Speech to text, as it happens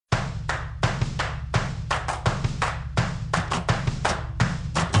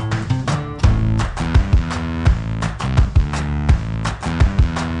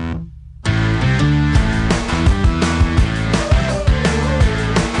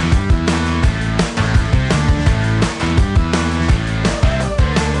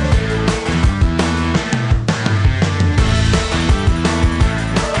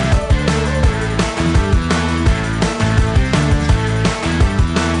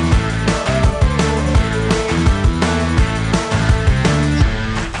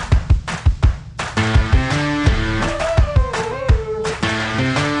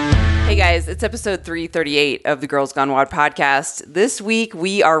It's episode 338 of the Girls Gone Wild podcast. This week,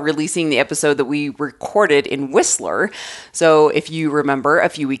 we are releasing the episode that we recorded in Whistler. So if you remember, a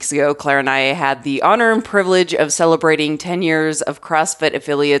few weeks ago, Claire and I had the honor and privilege of celebrating 10 years of CrossFit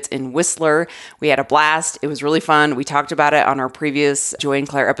affiliates in Whistler. We had a blast. It was really fun. We talked about it on our previous Joy and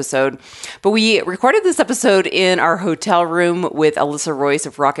Claire episode. But we recorded this episode in our hotel room with Alyssa Royce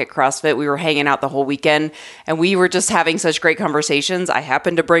of Rocket CrossFit. We were hanging out the whole weekend, and we were just having such great conversations. I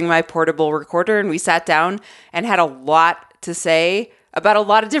happened to bring my portable recorder, and we sat down and had a lot to say about a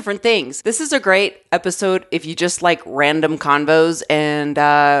lot of different things. This is a great episode if you just like random convos and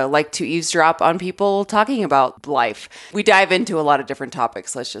like to eavesdrop on people talking about life. We dive into a lot of different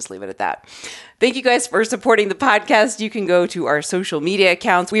topics. Let's just leave it at that. Thank you guys for supporting the podcast. You can go to our social media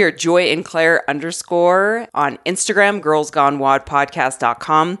accounts. We are Joy and Claire _ on Instagram,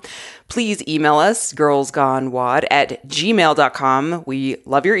 girlsgonewodpodcast.com. Please email us, girlsgonewod@gmail.com. We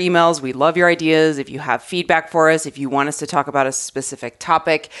love your emails. We love your ideas. If you have feedback for us, if you want us to talk about a specific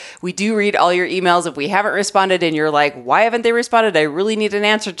topic, we do read all your emails. If we haven't responded and you're like, why haven't they responded? I really need an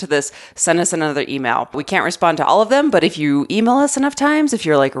answer to this. Send us another email. We can't respond to all of them, but if you email us enough times, if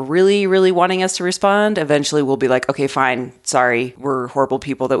you're like really, really wanting us to respond, eventually we'll be like, okay, fine. Sorry, we're horrible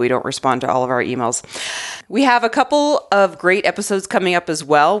people that we don't respond to all of our emails. We have a couple of great episodes coming up as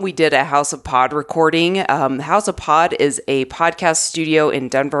well. We did a House of Pod recording. House of Pod is a podcast studio in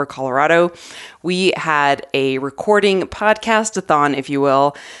Denver, Colorado. We had a recording podcast-a-thon, if you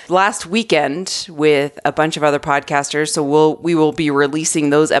will, last weekend with a bunch of other podcasters. So we will be releasing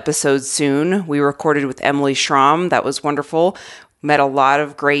those episodes soon. We recorded with Emily Schramm. That was wonderful. Met a lot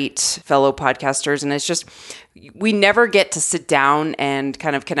of great fellow podcasters, and it's just, we never get to sit down and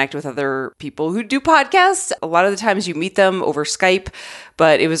kind of connect with other people who do podcasts. A lot of the times you meet them over Skype,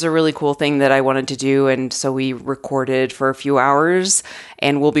 but it was a really cool thing that I wanted to do, and so we recorded for a few hours,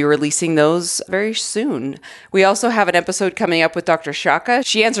 and we'll be releasing those very soon. We also have an episode coming up with Dr. Shaka.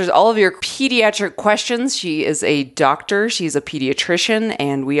 She answers all of your pediatric questions. She is a doctor. She's a pediatrician,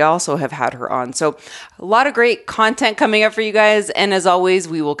 and we also have had her on. So a lot of great content coming up for you guys, and as always,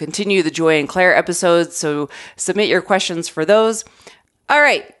 we will continue the Joy and Claire episodes, so submit your questions for those. All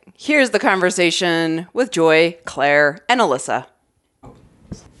right, here's the conversation with Joy, Claire, and Alyssa.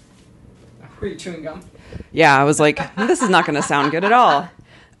 Were you chewing gum? Yeah, I was like, this is not going to sound good at all.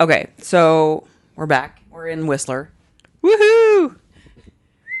 Okay, so we're back. We're in Whistler. Woohoo!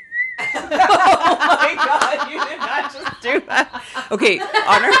 Oh my God, you did not just do that. Okay,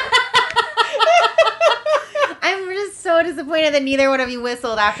 Honor. I'm just so disappointed that neither one of you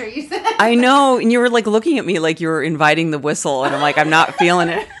whistled after you said it. I know, and you were like looking at me like you were inviting the whistle, and I'm like, I'm not feeling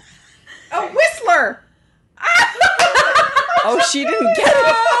it. A whistler! Oh, she didn't get it.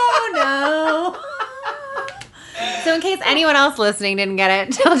 Oh, no. So in case anyone else listening didn't get it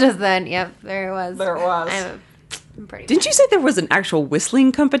until just then, yep, there it was. There it was. I'm pretty Didn't you say there was an actual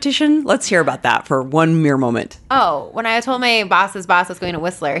whistling competition? Let's hear about that for one mere moment. Oh, when I told my boss's boss I was going to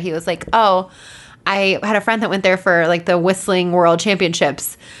Whistler, he was like, oh, I had a friend that went there for like the Whistling World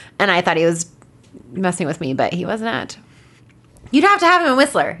Championships, and I thought he was messing with me, but he was not. You'd have to have him in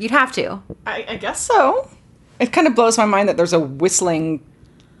Whistler. You'd have to. I guess so. It kind of blows my mind that there's a whistling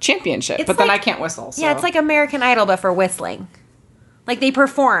championship, It's but then I like- can't whistle. So. Yeah, it's like American Idol, but for whistling. Like they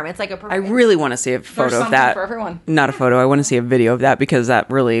perform. It's like a I performance. really want to see a There's photo of something that. for everyone. Not a photo. I want to see a video of that because that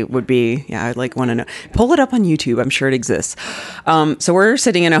really would be, yeah, I'd like want to know. Pull it up on YouTube. I'm sure it exists. So we're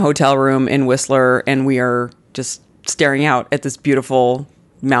sitting in a hotel room in Whistler, and we are just staring out at this beautiful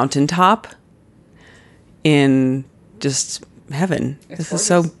mountaintop in just heaven. This is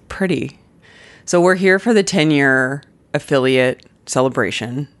so pretty. So we're here for the 10-year affiliate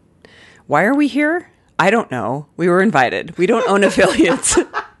celebration. Why are we here? I don't know. We were invited. We don't own affiliates.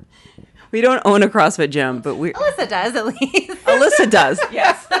 We don't own a CrossFit gym, but Alyssa does, at least. Alyssa does.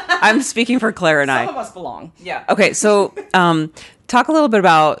 Yes. I'm speaking for Claire and Some of I. us belong. Yeah. Okay, so talk a little bit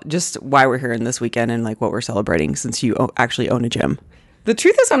about just why we're here in this weekend and like what we're celebrating since you actually own a gym. The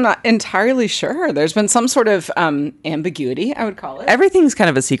truth is I'm not entirely sure. There's been some sort of ambiguity, I would call it. Everything's kind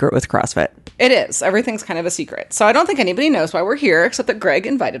of a secret with CrossFit. It is. Everything's kind of a secret. So I don't think anybody knows why we're here, except that Greg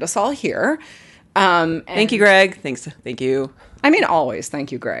invited us all here. Thank you, Greg. Thank you. I mean, always.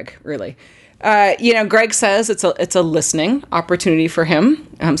 Thank you, Greg. Really. Greg says it's a listening opportunity for him,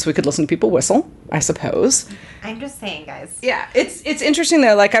 so we could listen to people whistle, I suppose. I'm just saying, guys. Yeah, it's interesting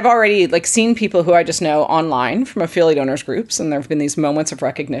though. Like I've already seen people who I just know online from affiliate owners groups, and there have been these moments of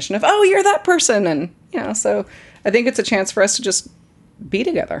recognition of, oh, you're that person, and so I think it's a chance for us to just be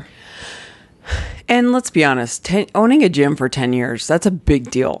together. And let's be honest, owning a gym for 10 years, that's a big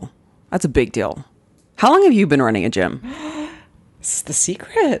deal. That's a big deal. How long have you been running a gym? It's the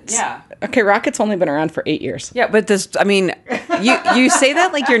secret. Yeah. Okay, Rocket's only been around for 8 years. Yeah, but this, I mean, you say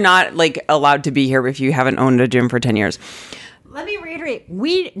that like you're not like allowed to be here if you haven't owned a gym for 10 years. Let me reiterate,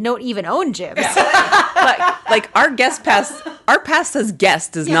 we don't even own gyms. Like our pass says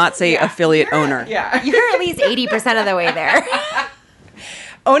guest does not say affiliate owner. Yeah. You're at least 80% of the way there.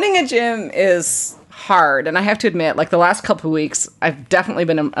 Owning a gym is hard, and I have to admit, like the last couple of weeks, I've definitely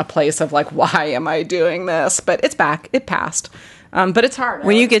been in a place of like, why am I doing this? But it's back. It passed. But it's hard.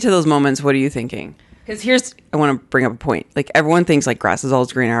 When you get to those moments, what are you thinking? Because I want to bring up a point. Like everyone thinks like grass is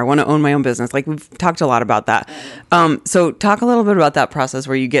always greener. I want to own my own business. Like we've talked a lot about that. So talk a little bit about that process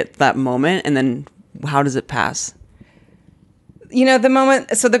where you get that moment and then how does it pass? You know, the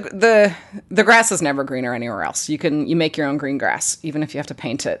moment, so the grass is never greener anywhere else. You make your own green grass, even if you have to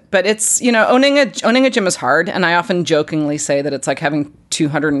paint it. But it's, you know, owning a gym is hard. And I often jokingly say that it's like having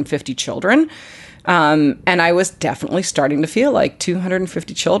 250 children. And I was definitely starting to feel like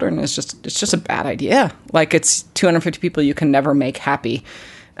 250 children it's just a bad idea. Like it's 250 people you can never make happy.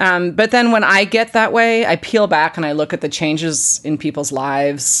 But then when I get that way, I peel back and I look at the changes in people's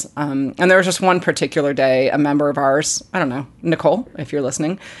lives. And there was just one particular day, a member of ours, I don't know, Nicole, if you're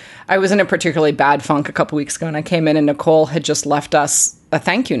listening, I was in a particularly bad funk a couple weeks ago and I came in and Nicole had just left us a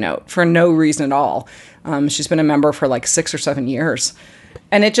thank you note for no reason at all. She's been a member for like 6 or 7 years.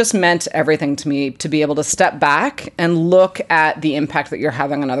 And it just meant everything to me to be able to step back and look at the impact that you're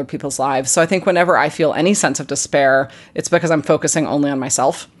having on other people's lives. So I think whenever I feel any sense of despair, it's because I'm focusing only on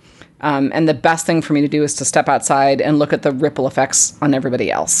myself. And the best thing for me to do is to step outside and look at the ripple effects on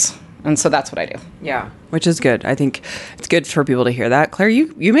everybody else. And so that's what I do. Yeah, which is good. I think it's good for people to hear that. Claire,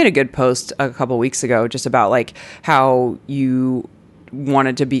 you made a good post a couple weeks ago just about like how you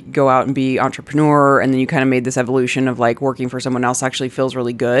wanted to go out and be entrepreneur, and then you kind of made this evolution of like working for someone else actually feels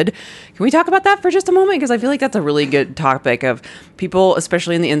really good. Can we talk about that for just a moment? Because I feel like that's a really good topic of people,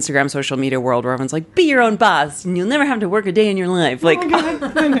 especially in the Instagram social media world, where everyone's like, be your own boss and you'll never have to work a day in your life. Like,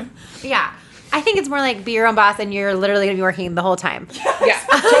 Yeah. I think it's more like be your own boss and you're literally going to be working the whole time. Yeah,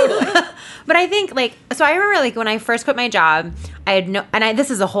 totally. But I think like, so I remember like when I first quit my job, I had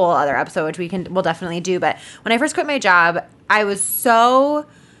this is a whole other episode, which we'll definitely do. But when I first quit my job, I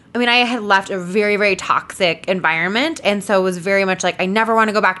had left a very, very toxic environment. And so it was very much like, I never want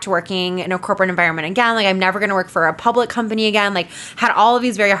to go back to working in a corporate environment again. Like I'm never going to work for a public company again. Like had all of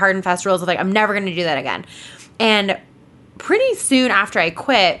these very hard and fast rules of like, I'm never going to do that again. And pretty soon after I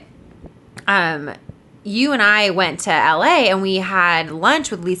quit, you and I went to LA and we had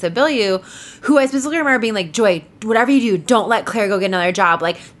lunch with Lisa Bilyeu, who I specifically remember being like, Joy, whatever you do, don't let Claire go get another job.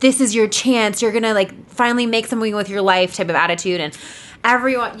 Like, this is your chance. You're going to like finally make something with your life type of attitude. And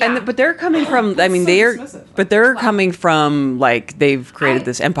everyone, yeah. but they're coming from, I mean, they're coming from like, they've created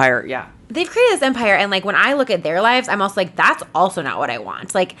this empire. Yeah. They've created this empire. And like, when I look at their lives, I'm also like, that's also not what I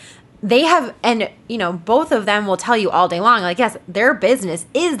want. Like, they have, and you know, both of them will tell you all day long, like, yes, their business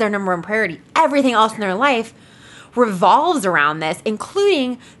is their number one priority. Everything else in their life revolves around this,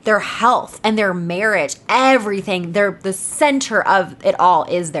 including their health and their marriage, everything. The center of it all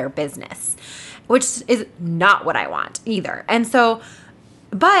is their business, which is not what I want either. And so,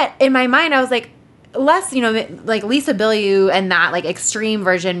 but in my mind, I was like, less, you know, like Lisa Bilyeu and that like extreme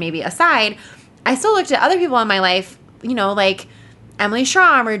version maybe aside, I still looked at other people in my life, you know, like Emily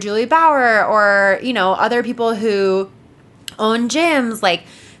Schramm or Julie Bauer or, you know, other people who own gyms, like,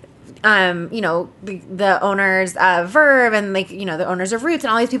 you know, the owners of Verve and like, you know, the owners of Roots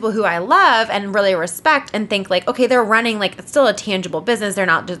and all these people who I love and really respect and think like, okay, they're running like it's still a tangible business. They're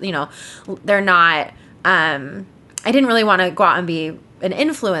not just, you know, they're not, I didn't really want to go out and be an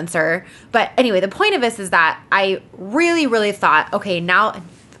influencer. But anyway, the point of this is that I really, really thought, okay, now,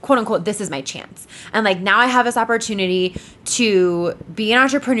 quote unquote, this is my chance. And like now I have this opportunity to be an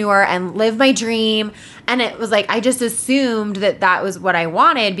entrepreneur and live my dream. And it was like, I just assumed that that was what I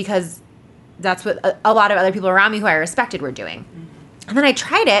wanted because that's what a lot of other people around me who I respected were doing. And then I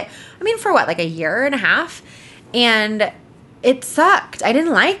tried it, I mean, for what, like a year and a half? And it sucked. I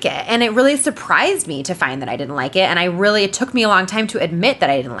didn't like it. And it really surprised me to find that I didn't like it. And it took me a long time to admit that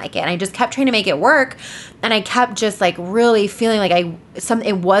I didn't like it. And I just kept trying to make it work. And I kept just like really feeling like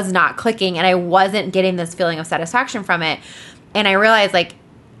it was not clicking and I wasn't getting this feeling of satisfaction from it. And I realized like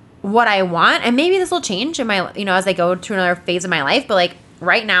what I want, and maybe this will change in my, you know, as I go to another phase of my life. But like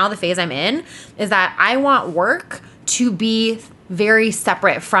right now, the phase I'm in is that I want work to be very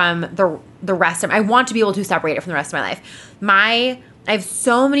separate from the rest of, I want to be able to separate it from the rest of my life. I have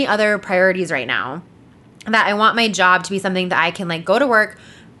so many other priorities right now that I want my job to be something that I can like go to work,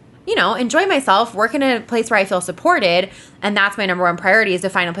 you know, enjoy myself, work in a place where I feel supported. And that's my number one priority, is to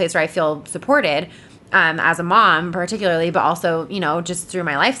find a place where I feel supported. as a mom particularly, but also, just through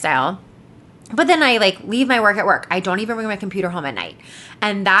my lifestyle. But then I leave my work at work. I don't even bring my computer home at night.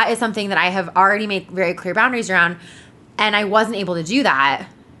 And that is something that I have already made very clear boundaries around. And I wasn't able to do that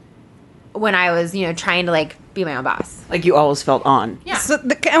when I was, trying to be my own boss. Like you always felt on. Yeah. So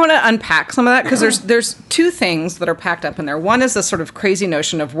I want to unpack some of that because there's two things that are packed up in there. One is this sort of crazy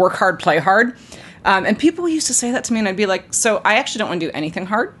notion of work hard, play hard. And people used to say that to me and I'd be like, so I actually don't want to do anything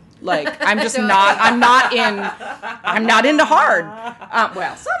hard. I'm just I'm not into hard.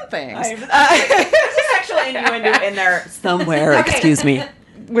 Well, some things. There's a sexual innuendo in there somewhere. Okay. Excuse me.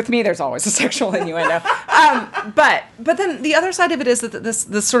 With me, there's always a sexual innuendo. But then the other side of it is that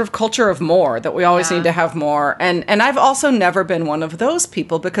this sort of culture of more, that we always need to have more. And I've also never been one of those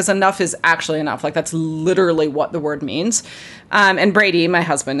people because enough is actually enough. That's literally what the word means. And Brady, my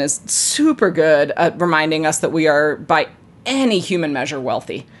husband, is super good at reminding us that we are, by any human measure,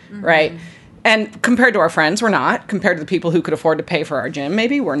 wealthy, right? And compared to our friends, we're not. Compared to the people who could afford to pay for our gym,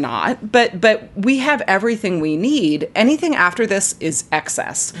 maybe we're not. But we have everything we need. Anything after this is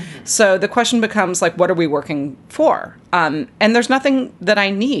excess. So the question becomes, what are we working for? And there's nothing that I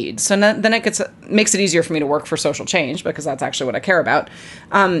need. So then it makes it easier for me to work for social change, because that's actually what I care about.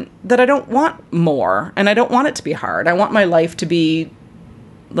 That I don't want more, and I don't want it to be hard. I want my life to be,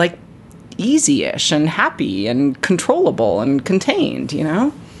 easy-ish and happy and controllable and contained,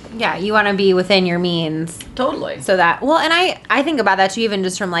 Yeah, you want to be within your means. Totally. So that, and I think about that too, even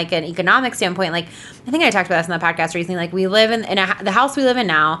just from an economic standpoint. I think I talked about this in the podcast recently. We live in the house we live in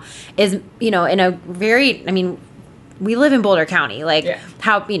now is, in a very, we live in Boulder County.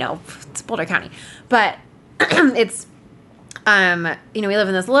 It's Boulder County. But it's, we live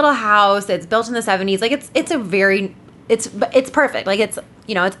in this little house. It's built in the 70s. It's perfect.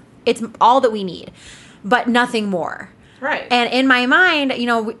 It's all that we need, but nothing more. Right. And in my mind,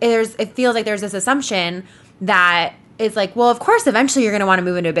 it feels like there's this assumption that it's well, of course, eventually you're going to want to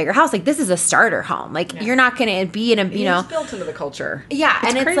move into a bigger house. This is a starter home. You're not going to be in a, It's built into the culture. Yeah.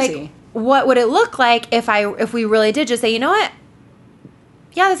 It's and crazy. It's what would it look like if we really did just say, you know what?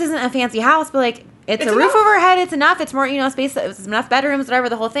 Yeah, this isn't a fancy house, but it's a roof over our head. It's enough. It's more, space. It's enough bedrooms, whatever,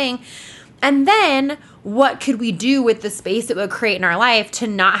 the whole thing. And then what could we do with the space it would create in our life to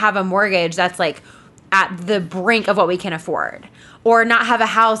not have a mortgage that's at the brink of what we can afford, or not have a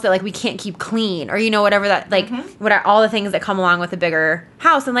house that we can't keep clean, or whatever that what are all the things that come along with a bigger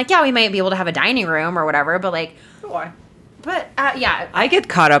house. And we might be able to have a dining room or whatever, but yeah, I get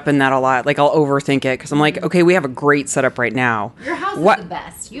caught up in that a lot. I'll overthink it because I'm okay, we have a great setup right now. Your house is the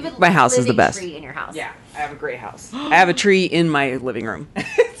best. You have my house is the best. Tree in your house. Yeah, I have a great house. I have a tree in my living room.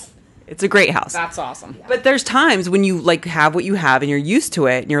 It's a great house. That's awesome. Yeah. But there's times when you have what you have and you're used to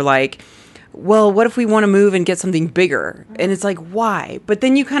it, and you're well, what if we want to move and get something bigger? And it's why? But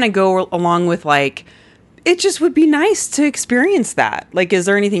then you kind of go along with it just would be nice to experience that. Is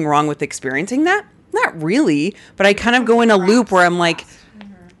there anything wrong with experiencing that? Not really. But I kind of go in a loop where I'm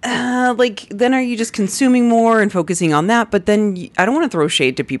then are you just consuming more and focusing on that? But then I don't want to throw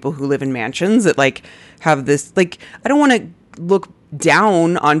shade to people who live in mansions that have this, I don't want to look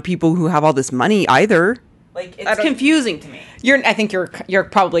down on people who have all this money either. It's confusing to me. I think you're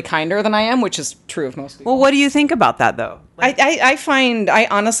probably kinder than I am, which is true of most people. Well, what do you think about that, though? I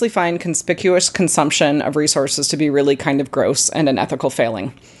honestly find conspicuous consumption of resources to be really kind of gross and an ethical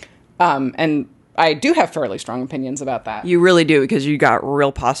failing. And I do have fairly strong opinions about that. You really do, because you got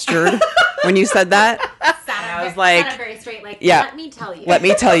real postured when you said that. I was very straight. Yeah, let me tell you. Let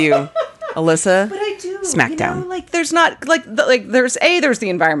me tell you, Alyssa. But I do. Smackdown. There's not there's the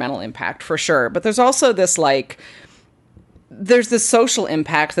environmental impact for sure, but there's also this there's this social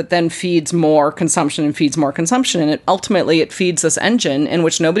impact that then feeds more consumption, and ultimately it feeds this engine in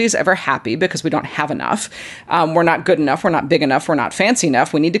which nobody's ever happy because we don't have enough. We're not good enough. We're not big enough. We're not fancy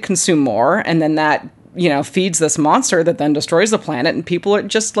enough. We need to consume more, and then that feeds this monster that then destroys the planet, and people are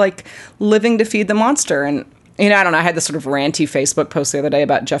just living to feed the monster. And I don't know, I had this sort of ranty Facebook post the other day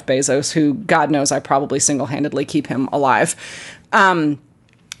about Jeff Bezos, who, God knows, I probably single-handedly keep him alive.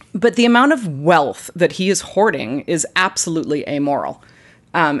 But the amount of wealth that he is hoarding is absolutely amoral.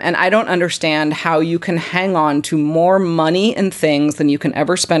 And I don't understand how you can hang on to more money and things than you can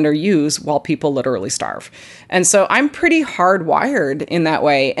ever spend or use while people literally starve. And so I'm pretty hardwired in that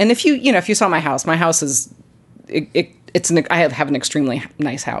way. And if you saw my house is, I have an extremely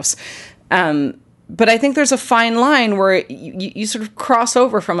nice house. But I think there's a fine line where you sort of cross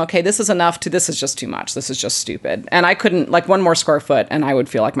over from, okay, this is enough to this is just too much. This is just stupid. And I couldn't, one more square foot and I would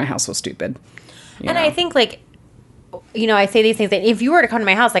feel like my house was stupid. And I think, I say these things that if you were to come to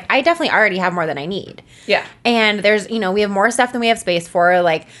my house, like I definitely already have more than I need. Yeah. And there's, we have more stuff than we have space for.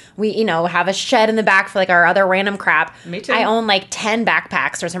 Like we, have a shed in the back for like our other random crap. Me too. I own like 10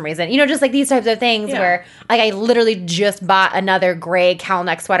 backpacks for some reason, just like these types of things where like I literally just bought another gray cowl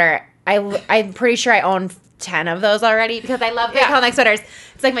neck sweater. I'm pretty sure I own 10 of those already because I love gray cowl neck sweaters.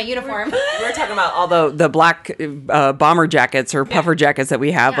 It's like my uniform. We were talking about all the black bomber jackets or puffer jackets that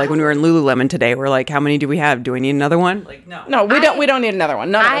we have. Like when we were in Lululemon today, we're like, how many do we have? Do we need another one? Like, no. No, we don't need another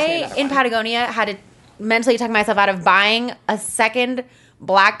one. None of us need another in one. Patagonia had to mentally talk myself out of buying a second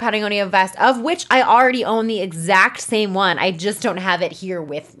black Patagonia vest, of which I already own the exact same one. I just don't have it here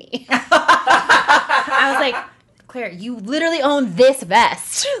with me. I was like, Claire, you literally own this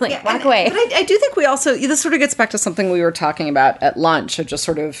vest. Walk away. But I do think we also, this sort of gets back to something we were talking about at lunch, of just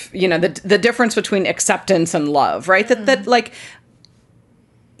sort of, the difference between acceptance and love, right? That like,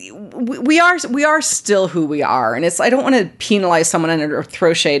 we are still who we are. And I don't want to penalize someone or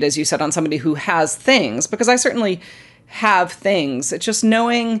throw shade, as you said, on somebody who has things, because I certainly have things. It's just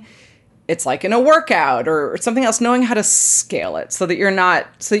knowing, it's like in a workout or something else, knowing how to scale it so that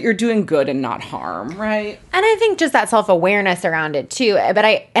you're doing good and not harm, right? And I think just that self-awareness around it too.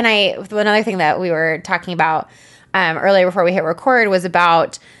 But another thing that we were talking about earlier before we hit record was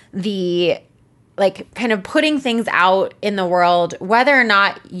about the like kind of putting things out in the world, whether or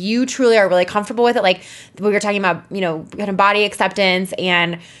not you truly are really comfortable with it. Like we were talking about, kind of body acceptance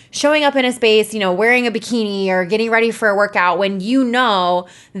and showing up in a space, wearing a bikini or getting ready for a workout when you know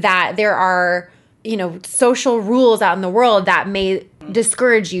that there are, social rules out in the world that may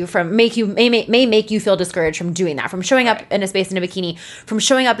discourage you from may make you feel discouraged from doing that, from showing up in a space in a bikini, from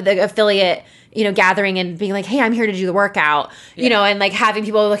showing up at the affiliate, gathering and being like, hey, I'm here to do the workout, and like having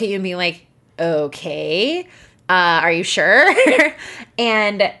people look at you and being like, okay, are you sure?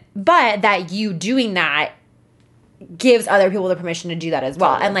 But that you doing that gives other people the permission to do that as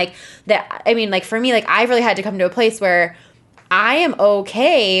well. Totally. And like that, I mean, like for me, like I've really had to come to a place where I am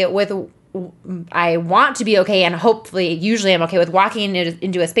okay with, I want to be okay, and hopefully, usually I'm okay with walking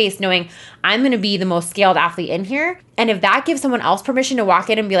into a space knowing I'm going to be the most scaled athlete in here. And if that gives someone else permission to walk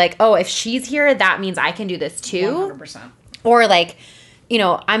in and be like, oh, if she's here, that means I can do this too. 100%. Or like,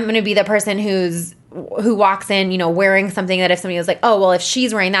 I'm going to be the person who walks in, wearing something that if somebody was like, oh, well, if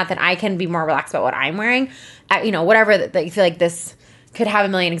she's wearing that, then I can be more relaxed about what I'm wearing. Whatever, that you feel like this could have a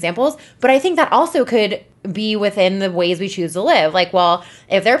million examples. But I think that also could be within the ways we choose to live. Like, well,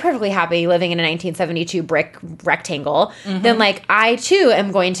 if they're perfectly happy living in a 1972 brick rectangle, then like I too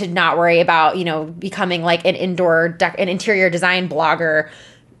am going to not worry about, becoming like an an interior design blogger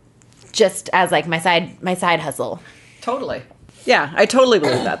just as like my side hustle. Totally. Yeah, I totally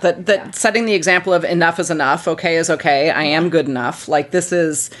believe that setting the example of enough is enough, okay is okay, I am good enough. Like this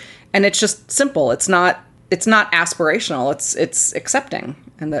is, and it's just simple. It's not aspirational. It's accepting.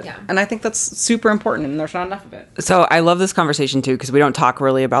 And I think that's super important, and there's not enough of it. So I love this conversation too, because we don't talk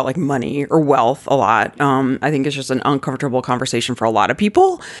really about like money or wealth a lot. I think it's just an uncomfortable conversation for a lot of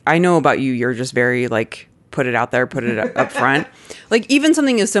people. I know about you, you're just very like, put it out there, put it up front. Like even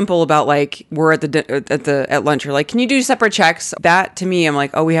something as simple about like we're at lunch, you're like, can you do separate checks? That to me, I'm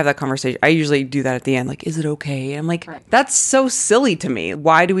like, oh, we have that conversation. I usually do that at the end. Like, is it okay? I'm like, that's so silly to me.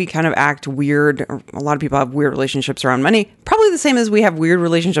 Why do we kind of act weird? A lot of people have weird relationships around money. Probably the same as we have weird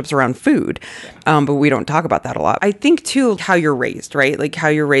relationships around food. But we don't talk about that a lot. I think too, how you're raised, right? Like how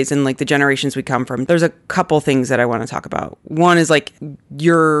you're raised and like the generations we come from. There's a couple things that I want to talk about. One is like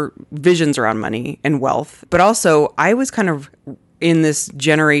your visions around money and wealth. But also, I was kind of in this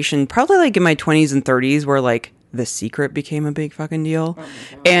generation, probably like in my 20s and 30s, where like The Secret became a big fucking deal.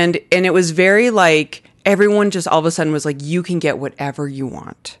 Oh and it was very like, everyone just all of a sudden was like, you can get whatever you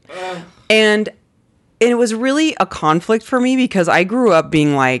want. And it was really a conflict for me because I grew up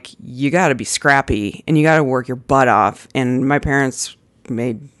being like, you got to be scrappy and you got to work your butt off. And my parents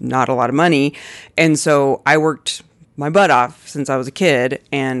made not a lot of money. And so I worked my butt off since I was a kid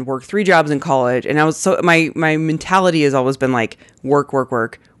and worked 3 jobs in college. And I was my mentality has always been like work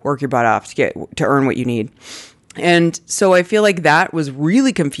your butt off to earn what you need. And so I feel like that was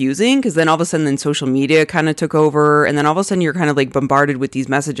really confusing because then all of a sudden social media kind of took over. And then all of a sudden you're kind of like bombarded with these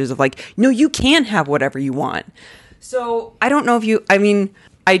messages of like, no, you can have whatever you want. So I don't know if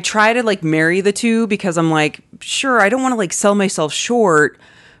I try to like marry the two because I'm like, sure, I don't want to like sell myself short,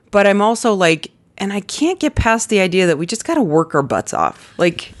 but I'm also like, and I can't get past the idea that we just got to work our butts off.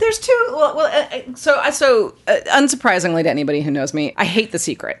 Like, there's two. So unsurprisingly to anybody who knows me, I hate The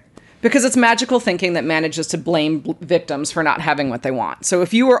Secret Because it's magical thinking that manages to blame victims for not having what they want. So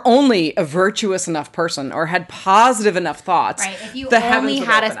if you were only a virtuous enough person or had positive enough thoughts, Right. If you the only heavens would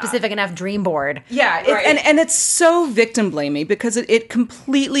had a open up. specific enough dream board. Yeah, and it's so victim blamey because it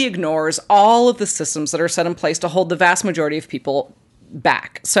completely ignores all of the systems that are set in place to hold the vast majority of people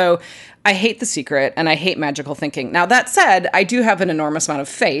back. So I hate The Secret and I hate magical thinking. Now, that said, I do have an enormous amount of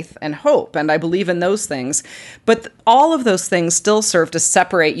faith and hope, and I believe in those things. But all of those things still serve to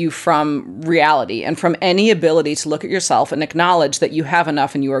separate you from reality and from any ability to look at yourself and acknowledge that you have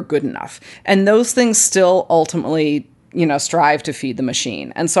enough and you are good enough. And those things still ultimately strive to feed the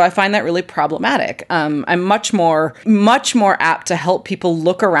machine. And so I find that really problematic. I'm much more apt to help people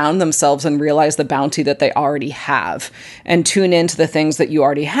look around themselves and realize the bounty that they already have and tune into the things that you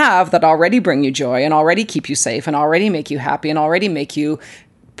already have that already bring you joy and already keep you safe and already make you happy and already make you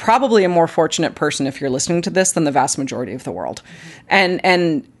probably a more fortunate person if you're listening to this than the vast majority of the world.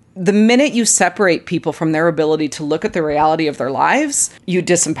 And the minute you separate people from their ability to look at the reality of their lives, you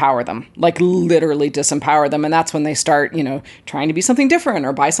disempower them, like literally disempower them. And that's when they start, trying to be something different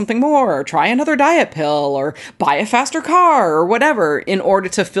or buy something more or try another diet pill or buy a faster car or whatever in order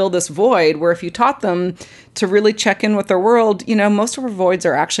to fill this void where if you taught them to really check in with their world, most of our voids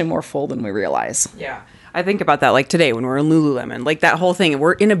are actually more full than we realize. Yeah. I think about that like today when we're in Lululemon, like that whole thing.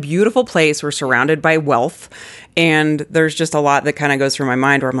 We're in a beautiful place. We're surrounded by wealth. And there's just a lot that kind of goes through my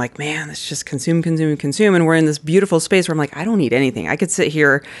mind where I'm like, man, let's just consume. And we're in this beautiful space where I'm like, I don't need anything. I could sit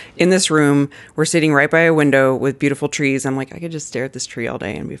here in this room. We're sitting right by a window with beautiful trees. I'm like, I could just stare at this tree all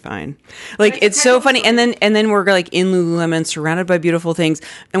day and be fine. Like, it's so funny. And then we're like in Lululemon surrounded by beautiful things.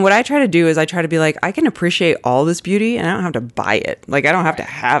 And what I try to do is I try to be like, I can appreciate all this beauty and I don't have to buy it. Like, I don't have to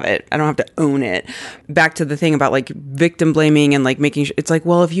have it. I don't have to own it. Back to the thing about like victim blaming and like making it's like,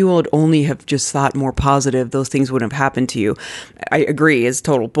 well, if you would only have just thought more positive, those things wouldn't have happened to you. I agree, it's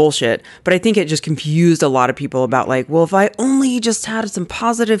total bullshit. But I think it just confused a lot of people about like, well, if I only just had some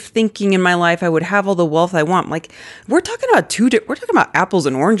positive thinking in my life, I would have all the wealth I want. Like, we're talking about apples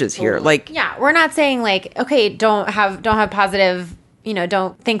and oranges here. Like, yeah, we're not saying like, okay, don't have positive,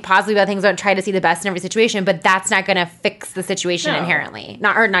 don't think positively about things, don't try to see the best in every situation, but that's not going to fix the situation inherently.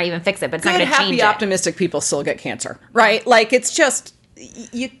 Not even fix it, but it's not going to change it. Happy, optimistic people still get cancer, right? Like, it's just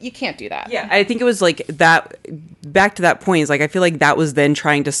you can't do that. Yeah, I think it was like that. Back to that point is like I feel like that was then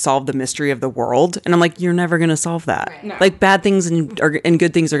trying to solve the mystery of the world, and I'm like, you're never going to solve that. Right. No. Like bad things and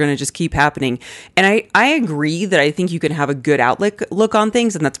good things are going to just keep happening. And I agree that I think you can have a good outlook on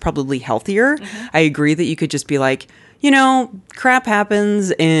things, and that's probably healthier. Mm-hmm. I agree that you could just be like, crap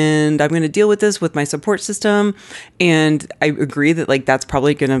happens and I'm going to deal with this with my support system. And I agree that like, that's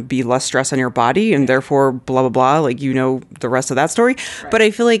probably going to be less stress on your body and therefore blah, blah, blah. Like, the rest of that story. Right. But I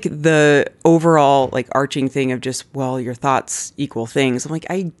feel like the overall like arching thing of just, well, your thoughts equal things. I'm like,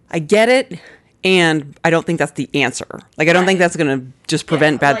 I get it. And I don't think that's the answer. Like, I don't think that's going to just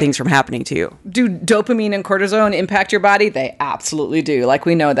prevent bad things from happening to you. Do dopamine and cortisone impact your body? They absolutely do. Like,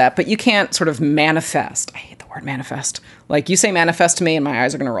 we know that. But you can't sort of manifest. I hate the word manifest. Like, you say manifest to me and my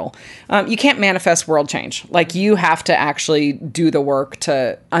eyes are going to roll. You can't manifest world change. Like, you have to actually do the work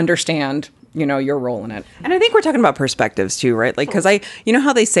to understand your role in it. And I think we're talking about perspectives too, right? Like, because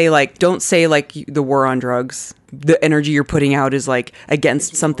how they say, like, don't say, like, the war on drugs, the energy you're putting out is, like,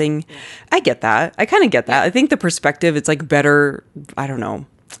 against something. Yeah. I get that. I kind of get that. I think the perspective, it's, like, better, I don't know,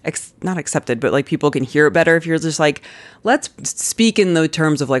 not accepted, but, like, people can hear it better if you're just, like, let's speak in the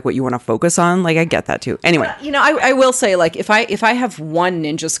terms of, like, what you want to focus on. Like, I get that too. Anyway. I will say, like, if I have one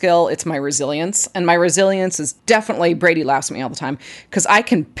ninja skill, it's my resilience. And my resilience is definitely, Brady laughs at me all the time, because I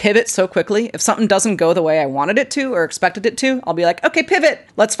can pivot so quickly. If something doesn't go the way I wanted it to or expected it to, I'll be like, okay, pivot.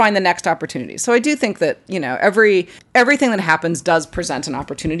 Let's find the next opportunity. So I do think that, everything that happens does present an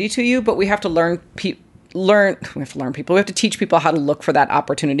opportunity to you, but we have to we have to teach people how to look for that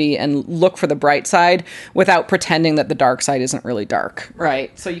opportunity and look for the bright side without pretending that the dark side isn't really dark.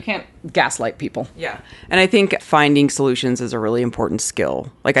 Right. So you can't gaslight people. Yeah. And I think finding solutions is a really important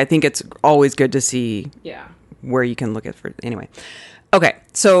skill. Like, I think it's always good to see where you can look at anyway. Okay,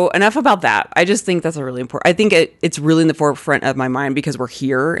 so enough about that. I just think that's a really important. I think it's really in the forefront of my mind because we're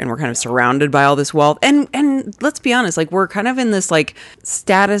here and we're kind of surrounded by all this wealth. And let's be honest, like, we're kind of in this like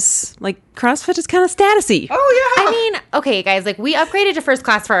status, like CrossFit is kind of statusy. Oh yeah. I mean, okay, guys, like, we upgraded to first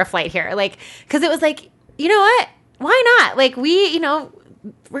class for our flight here, like, because it was like, you know what? Why not? Like, we're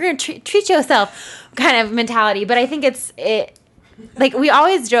gonna treat yourself kind of mentality. But I think it like, we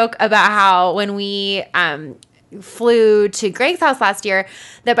always joke about how when we flew to Greg's house last year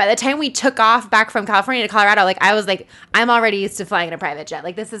that by the time we took off back from California to Colorado, like I was like, I'm already used to flying in a private jet.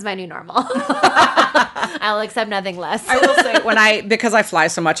 Like this is my new normal. I'll accept nothing less. I will say because I fly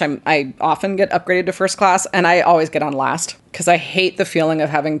so much, I often get upgraded to first class, and I always get on last because I hate the feeling of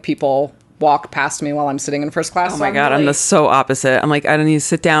having people walk past me while I'm sitting in first class. Oh my God, I'm the so opposite. I'm like, I don't need to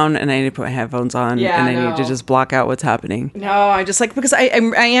sit down and I need to put my headphones on and I need to just block out what's happening. No, I just like, because I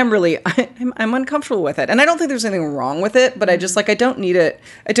am really, I'm uncomfortable with it. And I don't think there's anything wrong with it, but I just like, I don't need it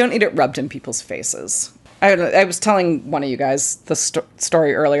rubbed in people's faces. I was telling one of you guys the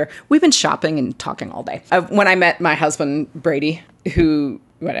story earlier. We've been shopping and talking all day. When I met my husband, Brady, who,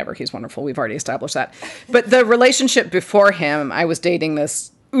 whatever, he's wonderful. We've already established that. But the relationship before him, I was dating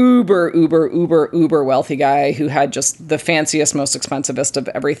this uber wealthy guy who had just the fanciest, most expensivest of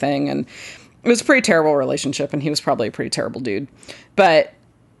everything. And it was a pretty terrible relationship, and he was probably a pretty terrible dude. But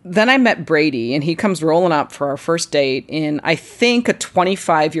then I met Brady, and he comes rolling up for our first date in, I think, a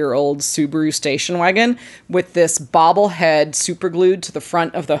 25-year-old Subaru station wagon with this bobblehead super glued to the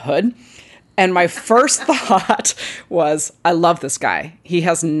front of the hood. And my first thought was, I love this guy. He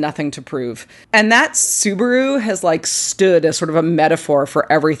has nothing to prove. And that Subaru has like stood as sort of a metaphor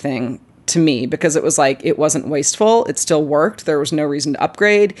for everything to me, because it was like, it wasn't wasteful. It still worked. There was no reason to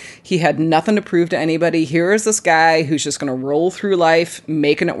upgrade. He had nothing to prove to anybody. Here is this guy who's just going to roll through life,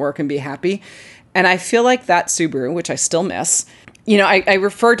 making it work and be happy. And I feel like that Subaru, which I still miss, you know, I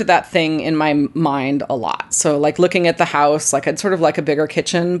refer to that thing in my mind a lot. So like looking at the house, like I'd sort of like a bigger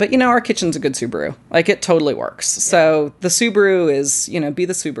kitchen, but you know, our kitchen's a good Subaru. Like it totally works. So the Subaru is, you know, be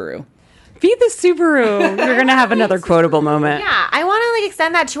the Subaru. Be the Subaru. You're going to have another quotable moment. Yeah, I want to like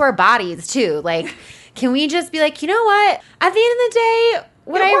extend that to our bodies too. Like, can we just be like, you know what? At the end of the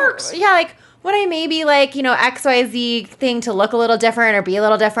day, works. Yeah, like, would I maybe like, you know, XYZ thing to look a little different or be a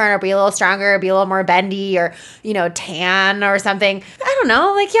little different or be a little stronger or be a little more bendy or, you know, tan or something? I don't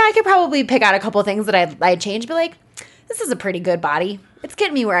know. Like, yeah, I could probably pick out a couple things that I'd change, but like, this is a pretty good body. It's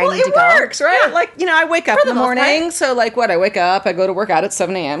getting me where I need to go. It works, right? Yeah. Like, you know, I wake up in the morning. part. So like I wake up, I go to work out at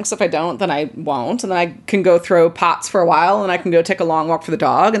 7 a.m. Because if I don't, then I won't. And then I can go throw pots for a while, and I can go take a long walk for the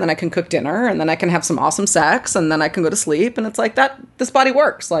dog, and then I can cook dinner, and then I can have some awesome sex, and then I can go to sleep. And it's like this body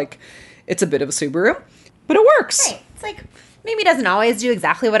works. Like, it's a bit of a Subaru, but it works. Right. It's like, maybe it doesn't always do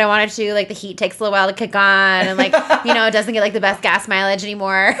exactly what I want it to do. Like, the heat takes a little while to kick on, and like, you know, it doesn't get like the best gas mileage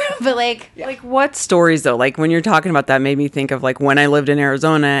anymore. But like, Like what stories though? Like when you're talking about that made me think of like when I lived in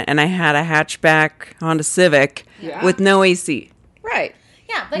Arizona and I had a hatchback Honda Civic with no AC. Right.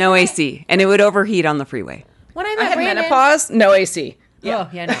 yeah, like No AC. And it would overheat on the freeway. When I I met had Brandon, menopause, no AC. Oh,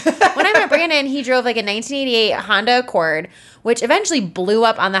 yeah, no. When I met Brandon, he drove like a 1988 Honda Accord, which eventually blew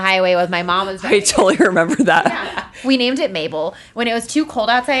up on the highway with my mom was I driving. totally remember that. We named it Mabel. When it was too cold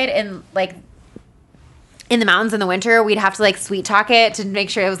outside and like in the mountains in the winter, we'd have to like sweet talk it to make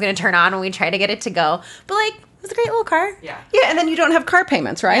sure it was going to turn on when we tried to get it to go. But like, it was a great little car. Yeah, and then you don't have car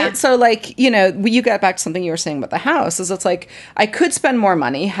payments, right? Yeah. So, like, you know, you got back to something you were saying about the house, is it's like, I could spend more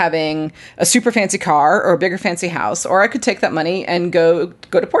money having a super fancy car or a bigger fancy house, or I could take that money and go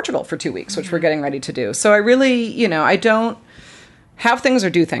to Portugal for 2 weeks, which we're getting ready to do. So I really, you know, I don't have things or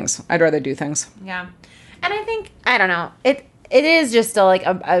do things. I'd rather do things. Yeah. And I think, I don't know, it is just still like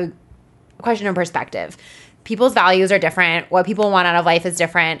a question of perspective. People's values are different. What people want out of life is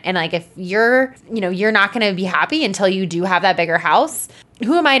different. And like, if you're not going to be happy until you do have that bigger house,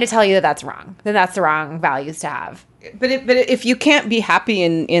 who am I to tell you that that's wrong? That that's the wrong values to have. But if you can't be happy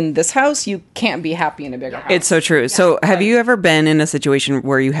in this house, you can't be happy in a bigger house. It's so true. So have you ever been in a situation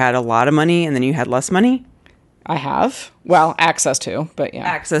where you had a lot of money and then you had less money? I have. Well, access to, but yeah.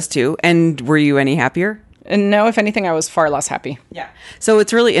 Access to. And were you any happier? And no, if anything, I was far less happy. Yeah. So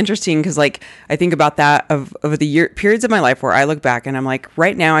it's really interesting because, like, I think about that of the periods of my life where I look back and I'm like,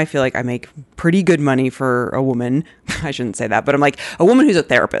 right now I feel like I make pretty good money for a woman. I shouldn't say that, but I'm like a woman who's a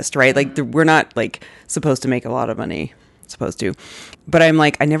therapist, right? Like, we're not like supposed to make a lot of money, supposed to. But I'm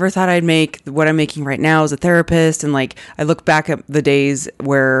like, I never thought I'd make what I'm making right now as a therapist. And like, I look back at the days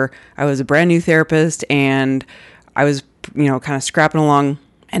where I was a brand new therapist and I was, you know, kind of scrapping along.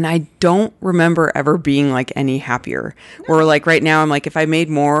 And I don't remember ever being like any happier. No. Or like right now, I'm like, if I made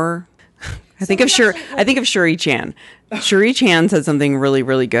more, I think of Shuri Chan. Shuri Chan said something really,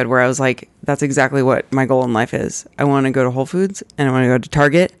 really good where I was like, that's exactly what my goal in life is. I want to go to Whole Foods and I want to go to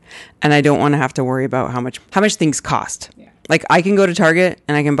Target, and I don't want to have to worry about how much things cost. Yeah. Like, I can go to Target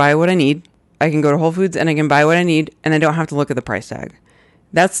and I can buy what I need. I can go to Whole Foods and I can buy what I need, and I don't have to look at the price tag.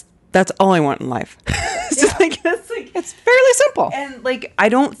 That's all I want in life. It's just like, It's fairly simple. And like, I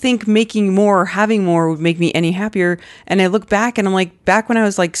don't think making more, having more would make me any happier. And I look back and I'm like, back when I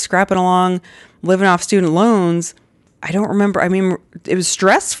was like scrapping along, living off student loans, I don't remember. I mean, it was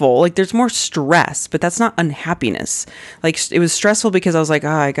stressful. Like, there's more stress, but that's not unhappiness. Like, it was stressful because I was like,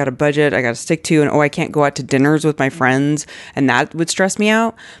 I got a budget I got to stick to, and I can't go out to dinners with my friends, and that would stress me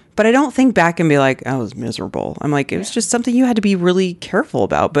out. But I don't think back and be like, I was miserable. I'm like, it was just something you had to be really careful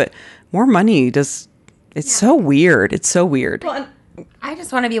about. But more money it's so weird. It's so weird. Well, I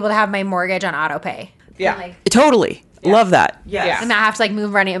just want to be able to have my mortgage on auto pay. Yeah. And, like, Totally. Love that. Yeah. and not have to like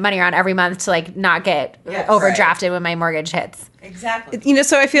move money around every month to like not get overdrafted when my mortgage hits. Exactly.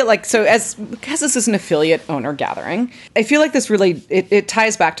 So I feel like, because this is an affiliate owner gathering, I feel like this really, it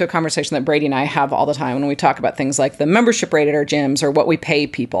ties back to a conversation that Brady and I have all the time when we talk about things like the membership rate at our gyms or what we pay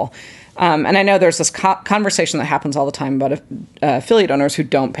people. And I know there's this conversation that happens all the time about affiliate owners who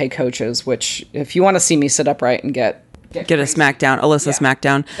don't pay coaches, which if you want to see me sit upright and get a smackdown, Alyssa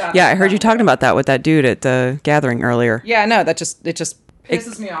smackdown. Yeah, I heard you talking about that with that dude at the gathering earlier. Yeah, no, it just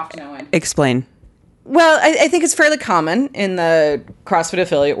pisses me off knowing. Explain. Well, I think it's fairly common in the CrossFit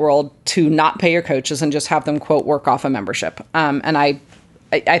affiliate world to not pay your coaches and just have them, quote, work off a membership. And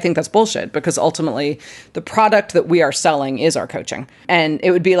I think that's bullshit, because ultimately the product that we are selling is our coaching. And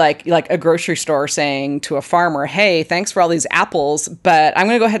it would be like a grocery store saying to a farmer, hey, thanks for all these apples, but I'm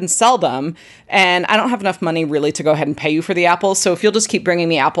going to go ahead and sell them. And I don't have enough money really to go ahead and pay you for the apples. So if you'll just keep bringing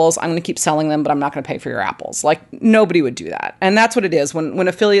me apples, I'm going to keep selling them, but I'm not going to pay for your apples. Like, nobody would do that. And that's what it is. When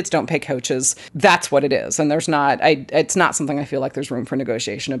affiliates don't pay coaches, that's what it is. And it's not something I feel like there's room for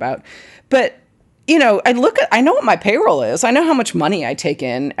negotiation about. But I know what my payroll is. I know how much money I take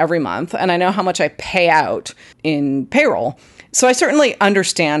in every month, and I know how much I pay out in payroll. So I certainly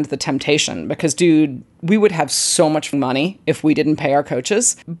understand the temptation, because, dude, we would have so much money if we didn't pay our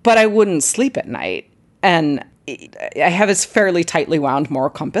coaches, but I wouldn't sleep at night. And I have this fairly tightly wound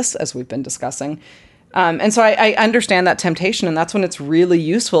moral compass, as we've been discussing. And so I understand that temptation, and that's when it's really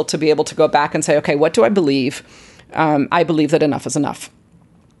useful to be able to go back and say, okay, what do I believe? I believe that enough is enough.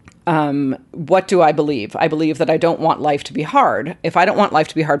 What do I believe? I believe that I don't want life to be hard. If I don't want life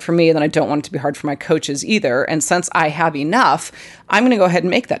to be hard for me, then I don't want it to be hard for my coaches either. And since I have enough, I'm going to go ahead and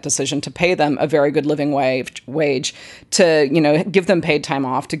make that decision to pay them a very good living wage, to, give them paid time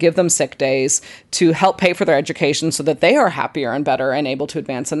off, to give them sick days, to help pay for their education so that they are happier and better and able to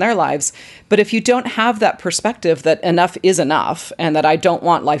advance in their lives. But if you don't have that perspective that enough is enough, and that I don't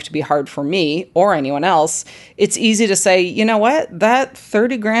want life to be hard for me or anyone else, it's easy to say, you know what, that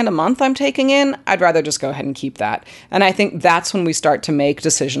 30 grand a month I'm taking in, I'd rather just go ahead and keep that. And I think that's when we start to make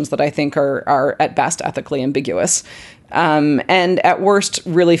decisions that I think are at best ethically ambiguous. And at worst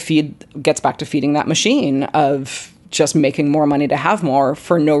really gets back to feeding that machine of just making more money to have more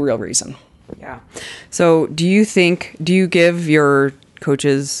for no real reason. Yeah. So do you give your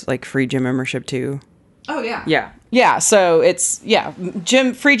coaches like free gym membership too? Oh yeah. Yeah. Yeah. So it's,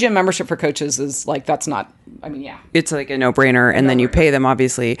 free gym membership for coaches is like, that's not, It's like a no-brainer, and then you pay them,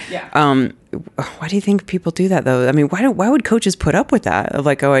 obviously. Yeah. Why do you think people do that, though? I mean, why would coaches put up with that? Of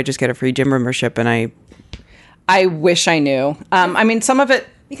like, I just get a free gym membership, and I wish I knew. Some of it...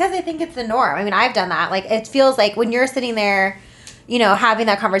 Because I think it's the norm. I mean, I've done that. Like, it feels like when you're sitting there, having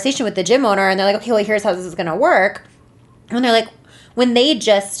that conversation with the gym owner, and they're like, okay, well, here's how this is going to work. And they're like, when they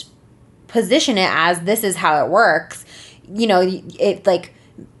just position it as this is how it works, it's like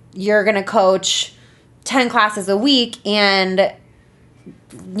you're going to coach 10 classes a week, and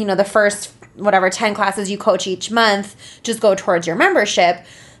the first 10 classes you coach each month just go towards your membership,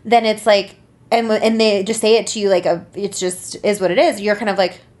 then it's like, and they just say it to you like it's just is what it is. You're kind of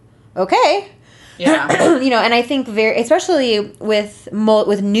like, okay. Yeah. And I think especially with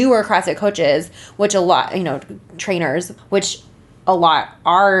newer CrossFit coaches, which a lot, trainers, which a lot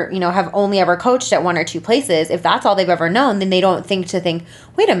are, have only ever coached at one or two places. If that's all they've ever known, then they don't think,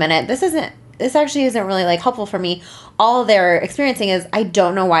 wait a minute, this actually isn't really like helpful for me. All they're experiencing is, I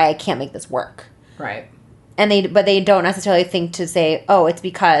don't know why I can't make this work. Right. And they don't necessarily think to say, oh, it's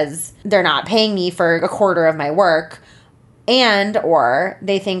because they're not paying me for a quarter of my work. Or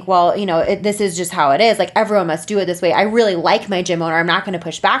they think, well, this is just how it is. Like, everyone must do it this way. I really like my gym owner. I'm not going to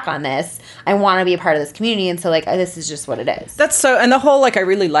push back on this. I want to be a part of this community. And so, like, this is just what it is. And the whole, like, I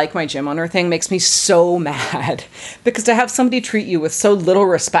really like my gym owner thing makes me so mad. Because to have somebody treat you with so little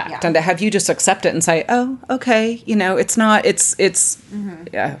respect, and to have you just accept it and say, oh, okay, it's not, it's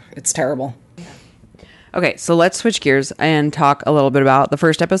terrible. Okay, so let's switch gears and talk a little bit about the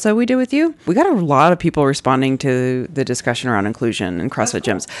first episode we did with you. We got a lot of people responding to the discussion around inclusion in CrossFit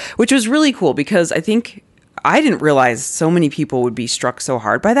gyms, which was really cool, because I think I didn't realize so many people would be struck so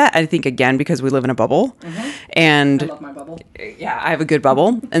hard by that. I think, again, because we live in a bubble. And I love my bubble. yeah, I have a good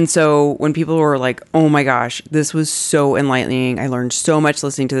bubble. And so when people were like, oh my gosh, this was so enlightening. I learned so much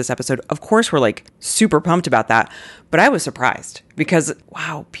listening to this episode. Of course, we're like super pumped about that. But I was surprised because,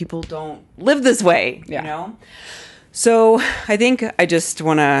 wow, people don't live this way, you know? So I think I just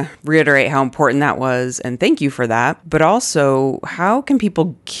want to reiterate how important that was and thank you for that. But also, how can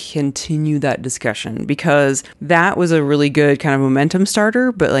people continue that discussion? Because that was a really good kind of momentum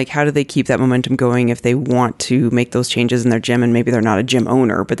starter. But like, how do they keep that momentum going if they want to make those changes in their gym and maybe they're not a gym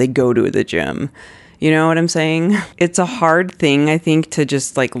owner, but they go to the gym? You know what I'm saying? It's a hard thing, I think, to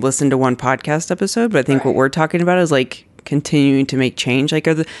just like listen to one podcast episode. But I think what we're talking about is like continuing to make change. Like,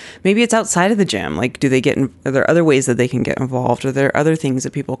 maybe it's outside of the gym. Like, are there other ways that they can get involved? Are there other things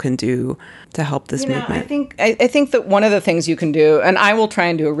that people can do to help this movement? I think that one of the things you can do, and I will try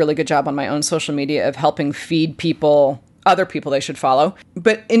and do a really good job on my own social media of helping feed people other people they should follow,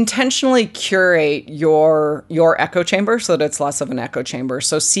 but intentionally curate your echo chamber so that it's less of an echo chamber.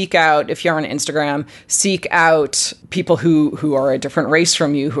 So seek out, if you're on Instagram, seek out people who are a different race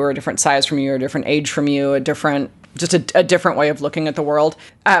from you, who are a different size from you, or a different age from you, a different way of looking at the world.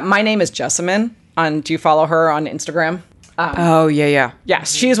 My name is Jessamine. Do you follow her on Instagram? Yeah.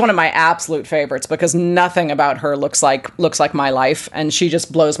 Yes, she is one of my absolute favorites because nothing about her looks like my life, and she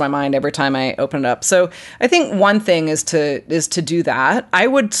just blows my mind every time I open it up. So I think one thing is to do that. I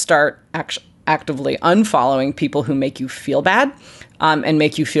would start actively unfollowing people who make you feel bad. And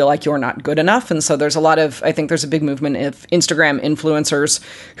make you feel like you're not good enough. And so I think there's a big movement of Instagram influencers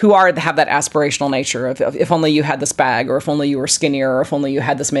who have that aspirational nature of if only you had this bag, or if only you were skinnier, or if only you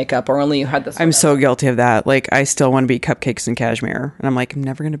had this makeup, or only you had this. I'm so guilty of that. Like, I still want to be cupcakes and cashmere. And I'm like, I'm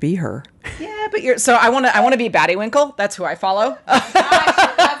never going to be her. Yeah, but I want to be Battywinkle. That's who I follow. Gosh,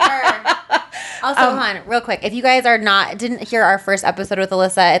 I love her. Also, hold on, real quick. If you guys didn't hear our first episode with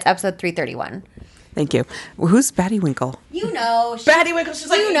Alyssa, it's episode 331. Thank you. Well, who's Battywinkle? You know. Battywinkle, she's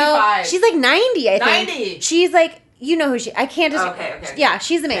like 85. She's like 90, I think. 90. She's like, you know who she, I can't just. Okay. Yeah,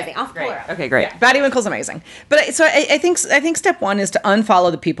 she's amazing. I'll pull her up. Okay, great. Yeah, Battywinkle's amazing. But I think step one is to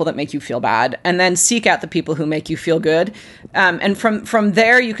unfollow the people that make you feel bad, and then seek out the people who make you feel good. And from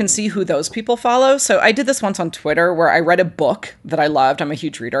there, you can see who those people follow. So I did this once on Twitter where I read a book that I loved. I'm a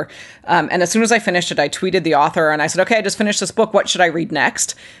huge reader. And as soon as I finished it, I tweeted the author and I said, okay, I just finished this book. What should I read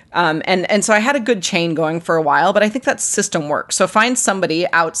next? And so I had a good chain going for a while, but I think that system works. So find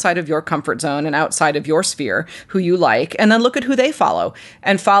somebody outside of your comfort zone and outside of your sphere who you like, and then look at who they follow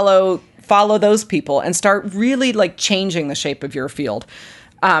and follow those people and start really like changing the shape of your field.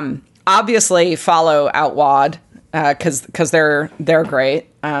 Obviously follow Outwad, cause they're great.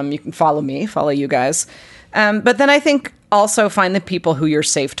 You can follow me, follow you guys. But then I think also find the people who you're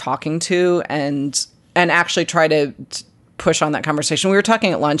safe talking to and actually try to push on that conversation. We were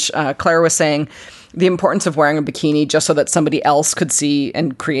talking at lunch. Claire was saying the importance of wearing a bikini just so that somebody else could see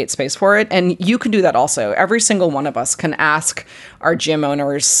and create space for it. And you can do that also. Every single one of us can ask our gym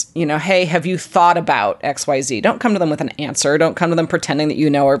owners, hey, have you thought about XYZ? Don't come to them with an answer. Don't come to them pretending that you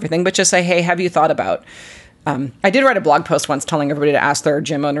know everything, but just say, hey, have you thought about? I did write a blog post once telling everybody to ask their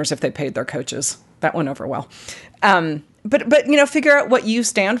gym owners if they paid their coaches. That went over well. But figure out what you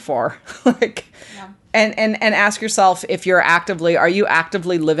stand for. And ask yourself if are you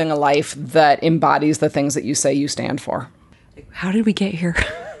actively living a life that embodies the things that you say you stand for? How did we get here?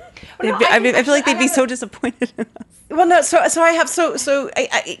 I feel like they'd be so disappointed in us. Well, no. So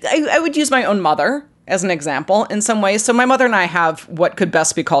I would use my own mother as an example in some ways. So my mother and I have what could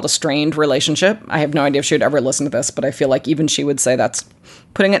best be called a strained relationship. I have no idea if she would ever listen to this, but I feel like even she would say that's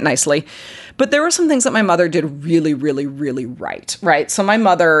putting it nicely. But there were some things that my mother did really, really, really right? So my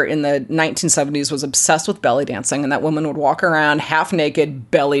mother in the 1970s was obsessed with belly dancing, and that woman would walk around half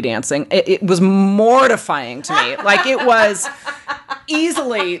naked belly dancing. It was mortifying to me. Like, it was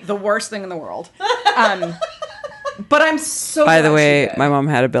easily the worst thing in the world. But I'm so By the way, my mom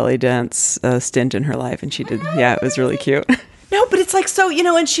had a belly dance stint in her life, and she did. Yeah, it was really cute. No, but it's like, so,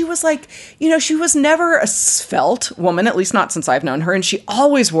 and she was like, she was never a svelte woman, at least not since I've known her. And she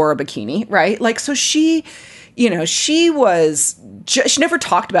always wore a bikini, right? Like, so she she never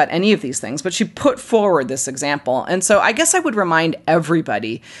talked about any of these things, but she put forward this example. And so I guess I would remind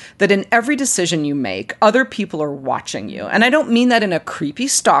everybody that in every decision you make, other people are watching you. And I don't mean that in a creepy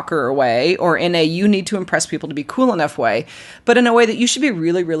stalker way or in a you need to impress people to be cool enough way, but in a way that you should be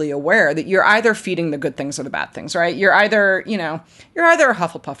really, really aware that you're either feeding the good things or the bad things, right? You're either a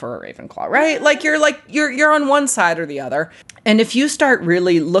Hufflepuff or a Ravenclaw, right? You're on one side or the other. And if you start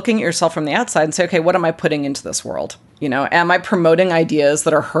really looking at yourself from the outside and say, okay, what am I putting into this world? You know, am I promoting ideas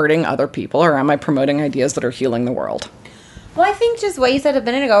that are hurting other people, or am I promoting ideas that are healing the world? Well, I think just what you said a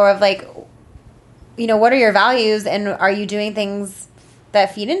minute ago of like, you know, what are your values and are you doing things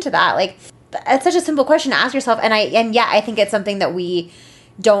that feed into that? Like, it's such a simple question to ask yourself. I think it's something that we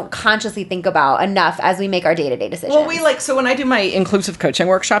don't consciously think about enough as we make our day-to-day decisions. Well, so when I do my inclusive coaching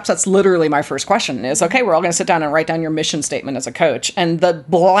workshops, that's literally my first question is, okay, we're all going to sit down and write down your mission statement as a coach. And the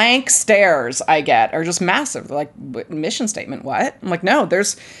blank stares I get are just massive. They're like, mission statement, what? I'm like, no,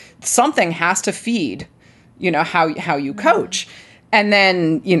 there's something has to feed, you know, how you coach. And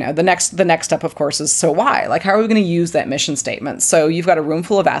then, you know, the next step, of course, is so why? Like, how are we going to use that mission statement? So you've got a room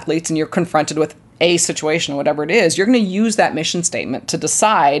full of athletes and you're confronted with a situation, whatever it is, you're going to use that mission statement to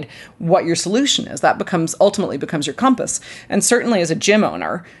decide what your solution is. That ultimately becomes your compass. And certainly as a gym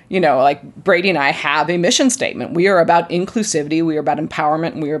owner, you know, like Brady and I have a mission statement. We are about inclusivity, we are about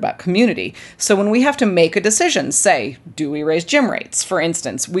empowerment, and we are about community. So when we have to make a decision, say, do we raise gym rates, for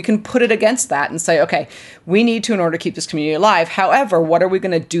instance, we can put it against that and say, okay, we need to in order to keep this community alive. However, what are we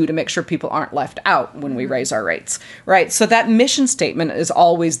going to do to make sure people aren't left out when we raise our rates, right? So that mission statement is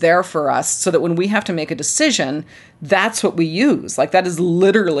always there for us so that when we have to make a decision, that's what we use. Like, that is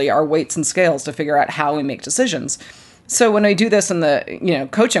literally our weights and scales to figure out how we make decisions. So when I do this in the, you know,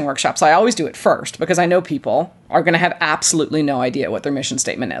 coaching workshops, I always do it first because I know people are going to have absolutely no idea what their mission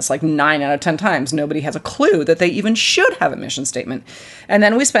statement is. Like 9 out of 10 times, nobody has a clue that they even should have a mission statement. And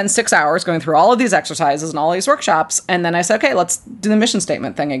then we spend 6 hours going through all of these exercises and all these workshops. And then I say, okay, let's do the mission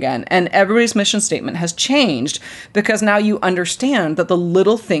statement thing again. And everybody's mission statement has changed because now you understand that the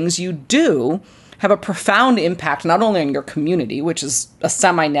little things you do have a profound impact, not only on your community, which is a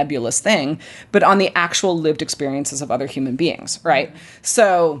semi-nebulous thing, but on the actual lived experiences of other human beings, right?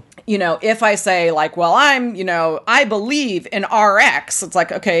 So, you know, if I say like, well, I believe in RX, it's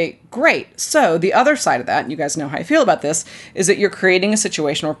like, okay, great. So the other side of that, and you guys know how I feel about this, is that you're creating a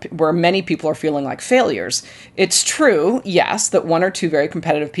situation where many people are feeling like failures. It's true, yes, that 1 or 2 very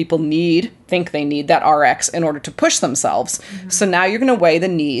competitive people think they need that RX in order to push themselves. Mm-hmm. So now you're going to weigh the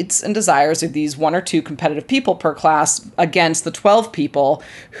needs and desires of these 1 or 2 competitive people per class against the 12 people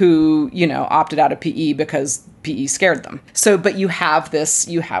who, you know, opted out of PE because PE scared them. So, but you have this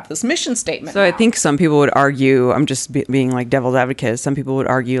mission statement. So now. I think some people would argue, I'm just being like devil's advocate, some people would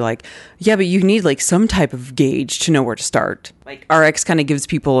argue like, yeah, but you need like some type of gauge to know where to start. Like RX kind of gives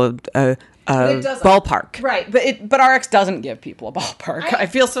people a ballpark. Right. But RX doesn't give people a ballpark. I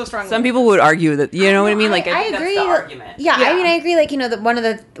feel so strongly. Some people would argue that, you know what I mean? Like, I agree. That's the argument. Yeah, I mean, I agree. Like, you know, one of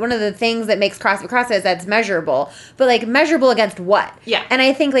the things that makes CrossFit is that's measurable. But like, measurable against what? Yeah. And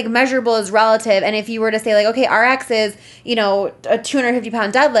I think like measurable is relative. And if you were to say like, okay, RX is, you know, a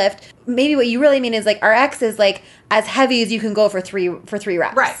 250-pound deadlift, maybe what you really mean is like RX is like as heavy as you can go for three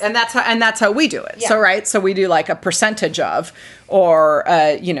reps. Right. And that's how we do it. Yeah. So we do like a percentage of, or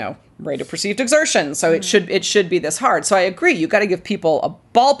you know, rate of perceived exertion. So it should be this hard. So I agree. You got to give people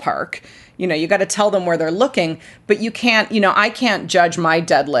a ballpark. You know, you got to tell them where they're looking, but you can't, you know, I can't judge my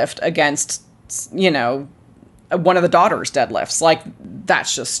deadlift against, you know, one of the daughter's deadlifts. Like,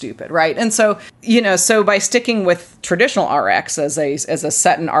 that's just stupid, right? And so, you know, so by sticking with traditional RX as a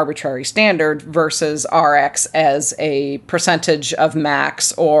set and arbitrary standard versus RX as a percentage of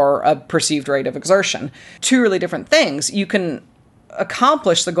max or a perceived rate of exertion, 2 really different things. You can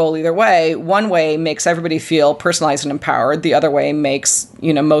accomplish the goal either way. One way makes everybody feel personalized and empowered. The other way makes,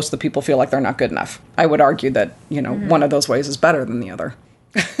 you know, most of the people feel like they're not good enough. I would argue that, you know, one of those ways is better than the other.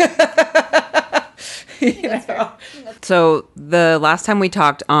 So the last time we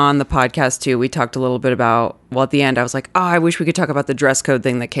talked on the podcast too, we talked a little bit about, well, at the end I was like, oh, I wish we could talk about the dress code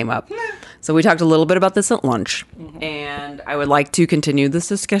thing that came up. So we talked a little bit about this at lunch, and I would like to continue this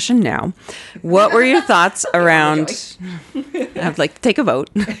discussion now. What were your thoughts around, I'd like to take a vote.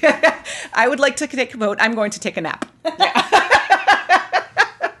 I would like to take a vote. I'm going to take a nap.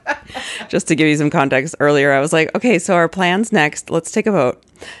 Just to give you some context, earlier I was like, okay, so our plan's next. Let's take a vote.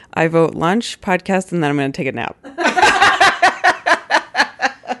 I vote lunch, podcast, and then I'm going to take a nap.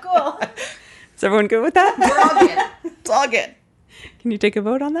 Cool. Is everyone good with that? We're all good. It's all good. Can you take a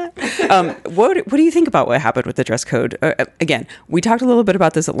vote on that? What do you think about what happened with the dress code? Again, we talked a little bit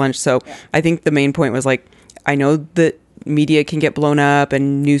about this at lunch, so I think the main point was like, I know that media can get blown up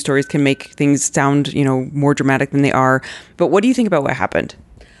and news stories can make things sound, you know, more dramatic than they are. But what do you think about what happened?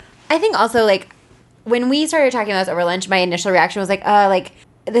 I think also like when we started talking about this over lunch, my initial reaction was like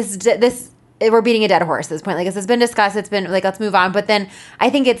this we're beating a dead horse at this point. Like, this has been discussed. It's been like, let's move on. But then I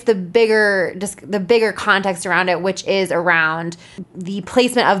think it's the bigger context around it, which is around the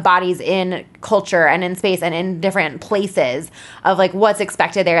placement of bodies in culture and in space and in different places of like what's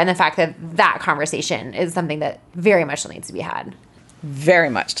expected there. And the fact that that conversation is something that very much still needs to be had. Very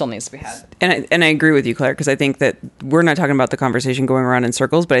much still needs to be had. And I agree with you, Claire, because I think that we're not talking about the conversation going around in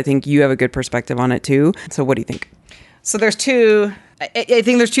circles, but I think you have a good perspective on it too. So what do you think? So I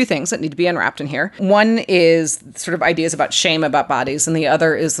think there's two things that need to be unwrapped in here. One is sort of ideas about shame about bodies, and the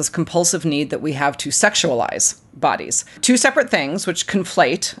other is this compulsive need that we have to sexualize bodies. Two separate things which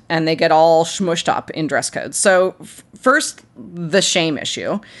conflate, and they get all smushed up in dress codes. So first, the shame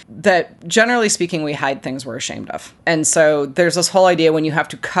issue, that generally speaking, we hide things we're ashamed of. And so there's this whole idea when you have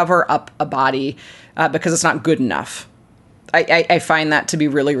to cover up a body because it's not good enough. I find that to be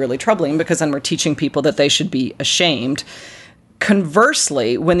really, really troubling, because then we're teaching people that they should be ashamed.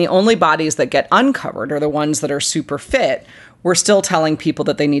 Conversely, when the only bodies that get uncovered are the ones that are super fit, we're still telling people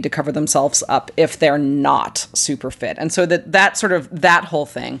that they need to cover themselves up if they're not super fit. And so that whole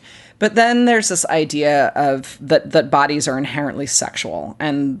thing. But then there's this idea of that bodies are inherently sexual,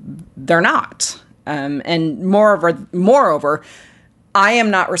 and they're not. And moreover, I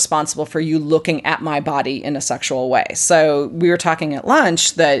am not responsible for you looking at my body in a sexual way. So we were talking at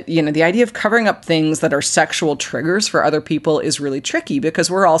lunch that, the idea of covering up things that are sexual triggers for other people is really tricky,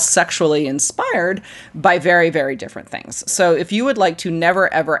 because we're all sexually inspired by very, very different things. So if you would like to never,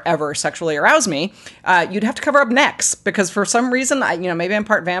 ever, ever sexually arouse me, you'd have to cover up necks, because for some reason, maybe I'm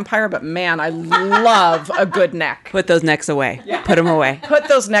part vampire, but man, I love a good neck. Put those necks away. Yeah. Put them away. Put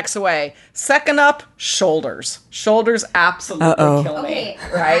those necks away. Second up, shoulders. Shoulders absolutely kill me. Okay,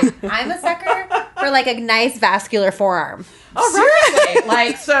 right? I'm a sucker for like a nice vascular forearm. Oh, seriously?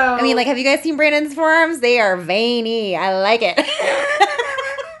 Like, so. I mean, like, have you guys seen Brandon's forearms? They are veiny. I like it.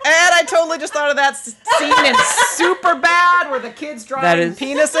 And I totally just thought of that scene in Superbad where the kid's drawing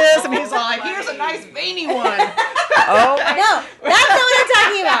penises, and he's like, here's a nice veiny one. Oh. No, that's not what I'm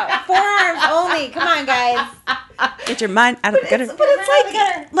talking about. Forearms only. Come on, guys. Get your mind out of the gutter. But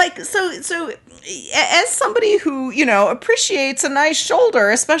it's like so as somebody who, appreciates a nice shoulder,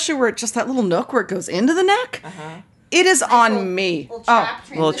 especially where it's just that little nook where it goes into the neck, it is on me.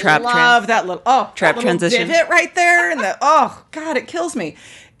 Little trap love that little trap transition divot right there, and God, it kills me.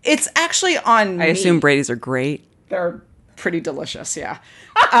 It's actually on me. I assume Brady's are great. They're pretty delicious, yeah.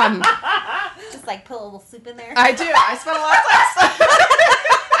 Just like put a little soup in there. I do. I spent a lot of time.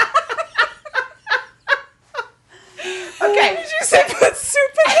 Okay. Did you say put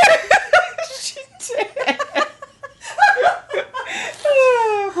soup in there? She did.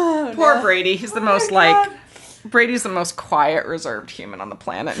 Poor Brady. He's the most Brady's the most quiet, reserved human on the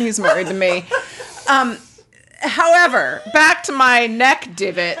planet, and he's married to me. However, back to my neck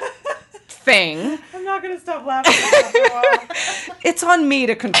divot thing. I'm not going to stop laughing after a while. It's on me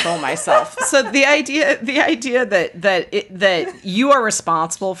to control myself. So the idea that you are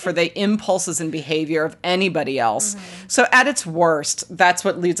responsible for the impulses and behavior of anybody else. Mm-hmm. So at its worst, that's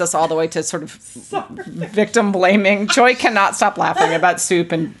what leads us all the way to sort of victim blaming. Joy cannot stop laughing about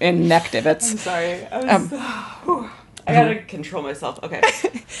soup and neck divots. I'm sorry. I gotta control myself. Okay.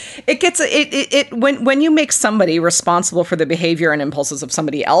 When you make somebody responsible for the behavior and impulses of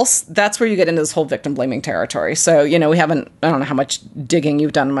somebody else, that's where you get into this whole victim blaming territory. So, I don't know how much digging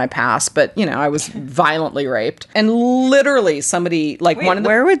you've done in my past, but, I was violently raped. And literally somebody,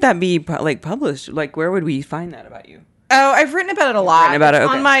 where would that be, published? Like, where would we find that about you? Oh, I've written about it a lot. Okay.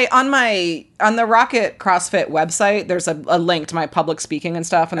 On the Rocket CrossFit website, there's a link to my public speaking and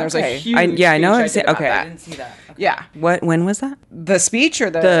stuff, and there's a huge speech I know. I did about that. I didn't see that. Okay. Yeah. When was that? The speech or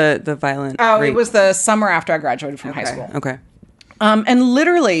the violent? Oh, rape? It was the summer after I graduated from high school. Okay. And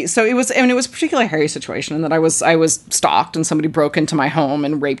literally, so it was a particularly hairy situation in that I was stalked and somebody broke into my home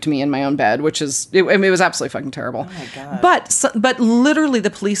and raped me in my own bed, which is, it was absolutely fucking terrible. Oh my God. But literally the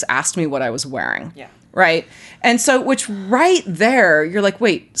police asked me what I was wearing. Yeah. Right. And so, which right there, you're like,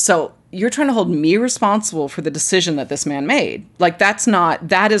 wait, so you're trying to hold me responsible for the decision that this man made. Like, that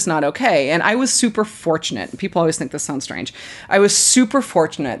is not okay. And I was super fortunate. People always think this sounds strange. I was super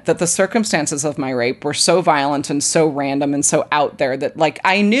fortunate that the circumstances of my rape were so violent and so random and so out there that,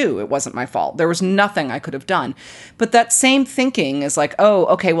 I knew it wasn't my fault. There was nothing I could have done. But that same thinking is like, oh,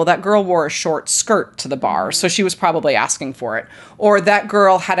 okay, well, that girl wore a short skirt to the bar, so she was probably asking for it. Or that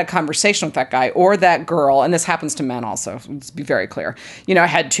girl had a conversation with that guy. Or that girl, and this happens to men also, let's be very clear,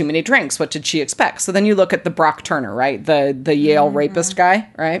 had too many drinks. What did she expect? So then you look at the Brock Turner, right? The Yale rapist guy,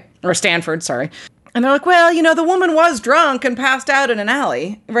 right? Or Stanford, sorry. And they're like, well, the woman was drunk and passed out in an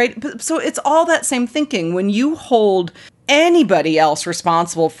alley, right? So it's all that same thinking. When you hold anybody else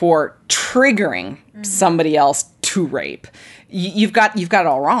responsible for triggering somebody else to rape. You've got it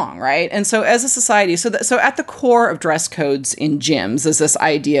all wrong, right? And so as a society, so at the core of dress codes in gyms is this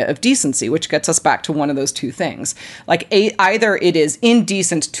idea of decency, which gets us back to one of those two things. Like either it is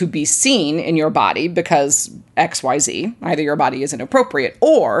indecent to be seen in your body because XYZ, either your body is inappropriate,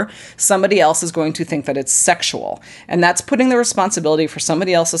 or somebody else is going to think that it's sexual. And that's putting the responsibility for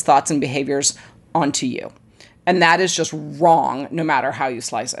somebody else's thoughts and behaviors onto you. And that is just wrong, no matter how you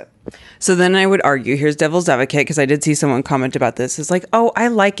slice it. So then I would argue, here's devil's advocate, because I did see someone comment about this. It's like, oh, I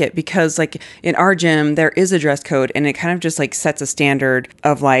like it because like in our gym, there is a dress code and it kind of just like sets a standard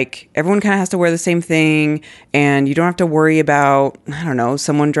of like, everyone kind of has to wear the same thing and you don't have to worry about, I don't know,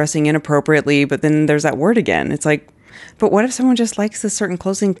 someone dressing inappropriately, but then there's that word again. It's like, but what if someone just likes this certain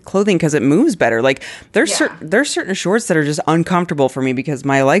clothing because it moves better? Like there's certain shorts that are just uncomfortable for me because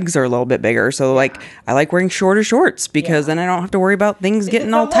my legs are a little bit bigger. So like I like wearing shorter shorts because then I don't have to worry about things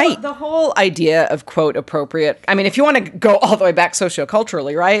getting all tight. The whole idea of quote appropriate. I mean, if you want to go all the way back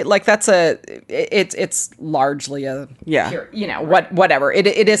socioculturally, right? Like that's it's largely a pure, whatever. It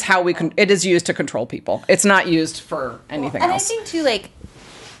is how it is used to control people. It's not used for anything else. And I think too, like,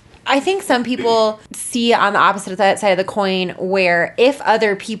 I think some people see on the opposite side of the coin where if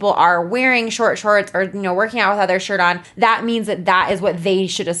other people are wearing short shorts or, working out with other shirt on, that means that is what they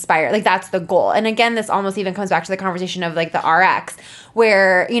should aspire. Like, that's the goal. And again, this almost even comes back to the conversation of like the RX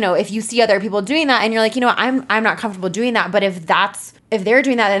where, if you see other people doing that and you're like, I'm not comfortable doing that. But if they're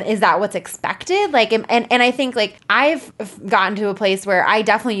doing that, then is that what's expected? Like, and I think like I've gotten to a place where I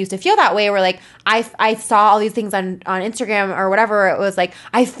definitely used to feel that way where like I saw all these things on Instagram or whatever. It was like,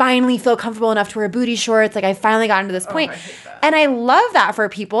 I finally feel comfortable enough to wear booty shorts. Like I finally gotten to this point. And I love that for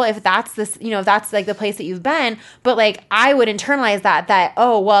people if that's this, if that's like the place that you've been. But like I would internalize that,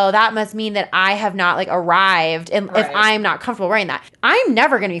 oh, well, that must mean that I have not like arrived and if I'm not comfortable wearing that. I'm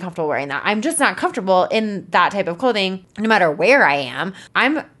never going to be comfortable wearing that. I'm just not comfortable in that type of clothing no matter where I am.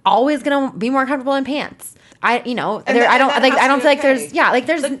 I'm always going to be more comfortable in pants. I don't feel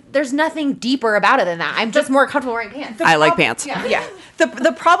like there's nothing deeper about it than that. I'm just more comfortable wearing pants. I like pants. Yeah.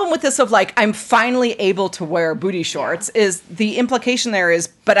 The problem with this of like, I'm finally able to wear booty shorts is the implication there is,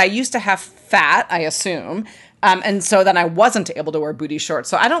 but I used to have fat, I assume. And so then I wasn't able to wear booty shorts.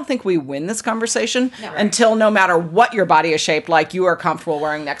 So I don't think we win this conversation until no matter what your body is shaped like, you are comfortable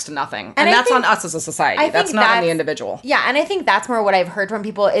wearing next to nothing. And that's on us as a society. That's not on the individual. Yeah, and I think that's more what I've heard from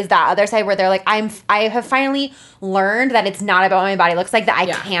people is that other side where they're like, I have finally learned that it's not about what my body looks like, that I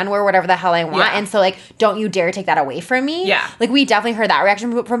can wear whatever the hell I want. Yeah. And so like, don't you dare take that away from me. Yeah. Like we definitely heard that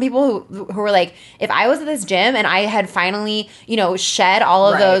reaction from people who were like, if I was at this gym and I had finally, shed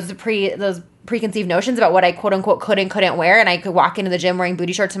all of those preconceived notions about what I quote unquote could and couldn't wear, and I could walk into the gym wearing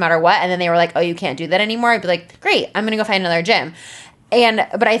booty shorts no matter what, and then they were like, oh, you can't do that anymore, I'd be like, great, I'm gonna go find another gym.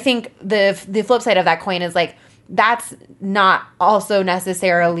 But I think the flip side of that coin is like, that's not also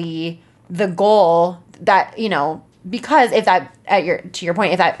necessarily the goal that, because if that, to your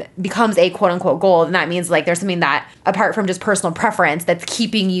point, if that becomes a quote unquote goal, then that means like there's something that apart from just personal preference that's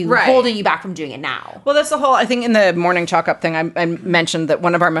keeping you, holding you back from doing it now. Well, that's the whole, I think in the morning chalk up thing, I mentioned that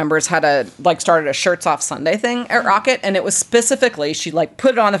one of our members had started a shirts off Sunday thing at Rocket. And it was specifically, she like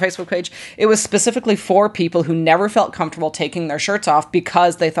put it on the Facebook page. It was specifically for people who never felt comfortable taking their shirts off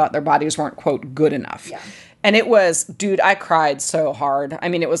because they thought their bodies weren't quote good enough. Yeah. And it was, dude, I cried so hard. I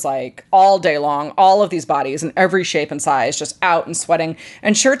mean, it was like all day long, all of these bodies in every shape and size, just out and sweating.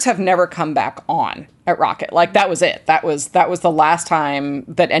 And shirts have never come back on at Rocket. Like that was it. That was the last time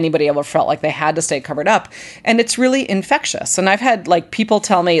that anybody ever felt like they had to stay covered up. And it's really infectious. And I've had like people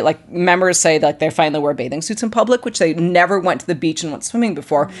tell me, like members say that they finally wear bathing suits in public, which they never went to the beach and went swimming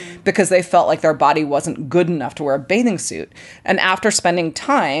before because they felt like their body wasn't good enough to wear a bathing suit. And after spending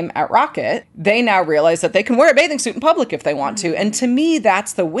time at Rocket, they now realize that they can wear a bathing suit in public if they want to. And to me,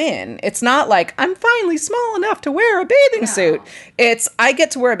 that's the win. It's not like I'm finally small enough to wear a bathing suit. It's I get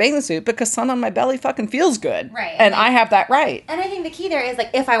to wear a bathing suit because sun on my belly fucking feels good. Right. And I have that right. And I think the key there is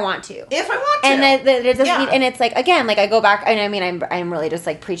like, if I want to. If I want to. And it doesn't need, and it's like, again, like I go back, and I mean, I'm really just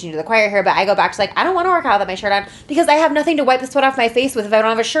like preaching to the choir here, but I go back to like, I don't want to work out without my shirt on because I have nothing to wipe the sweat off my face with if I don't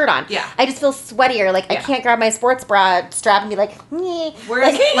have a shirt on. Yeah. I just feel sweatier. Like I can't grab my sports bra strap and be like,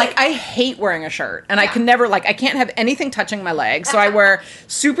 whereas like I hate wearing a shirt and I can never I can't have anything touching my legs. So I wear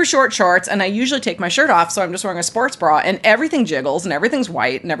super short shorts and I usually take my shirt off. So I'm just wearing a sports bra and everything jiggles and everything's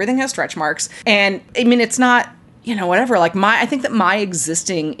white and everything has stretch marks. And I mean, it's not, whatever, like I think that my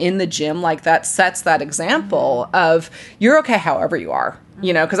existing in the gym like that sets that example of you're okay however you are,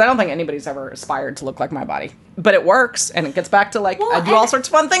 because I don't think anybody's ever aspired to look like my body, but it works and it gets back to like, I do all sorts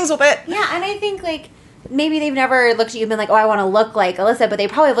of fun things with it. Yeah. And I think like, maybe they've never looked at you and been like, oh, I want to look like Alyssa, but they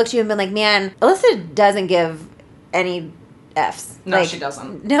probably have looked at you and been like, man, Alyssa doesn't give any F's. No, like, she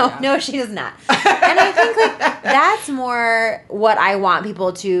doesn't. No, she does not. And I think like that's more what I want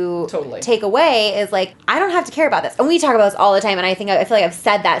people to take away is like, I don't have to care about this. And we talk about this all the time. And I feel like I've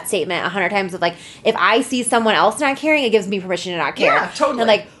said that statement 100 times of like, if I see someone else not caring, it gives me permission to not care. Yeah, totally. And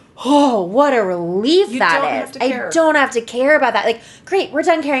like, oh, what a relief that is. I don't have to care about that. Like, great, we're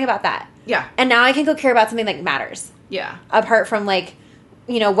done caring about that. Yeah. And now I can go care about something that matters. Yeah. Apart from like,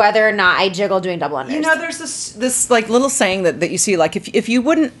 you know, whether or not I jiggle doing double unders. You know, there's this like little saying that you see, like if you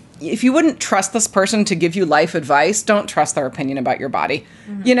wouldn't trust this person to give you life advice, don't trust their opinion about your body.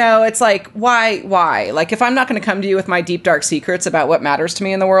 Mm-hmm. You know, it's like, why? Like, if I'm not going to come to you with my deep, dark secrets about what matters to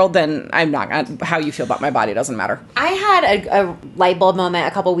me in the world, then I'm not. How you feel about my body doesn't matter. I had a light bulb moment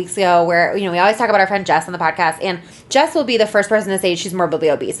a couple weeks ago where, you know, we always talk about our friend Jess on the podcast, and Jess will be the first person to say she's morbidly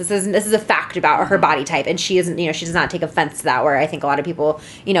obese. This is a fact about her body type, and she isn't, you know, she does not take offense to that, where I think a lot of people,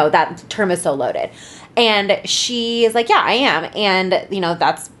 you know, that term is so loaded. And she is like, yeah, I am. And, you know,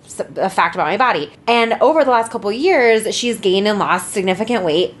 that's a fact about my body. And over the last couple of years, she's gained and lost significant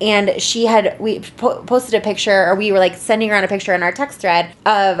weight. And we posted a picture, or we were like sending around a picture in our text thread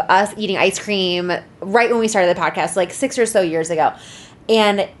of us eating ice cream right when we started the podcast, like 6 or so years ago.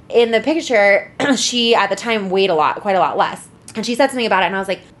 And in the picture, she at the time weighed quite a lot less. And she said something about it, and I was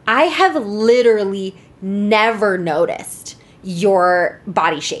like, I have literally never noticed your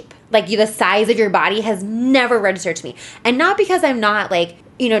body shape. Like, the size of your body has never registered to me. And not because I'm not, like,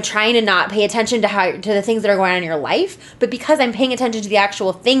 you know, trying to not pay attention to the things that are going on in your life, but because I'm paying attention to the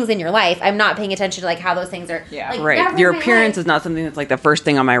actual things in your life. I'm not paying attention to, like, how those things are. Yeah, like, right. Your appearance is not something that's, like, the first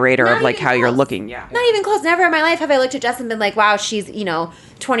thing on my radar of, like, how you're looking. Yeah. Not even close. Never in my life have I looked at Jess and been like, wow, she's, you know,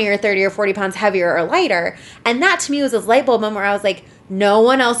 20 or 30 or 40 pounds heavier or lighter. And that, to me, was this light bulb moment where I was like, no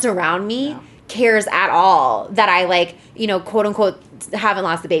one else around me cares at all that I, like, you know, quote unquote, haven't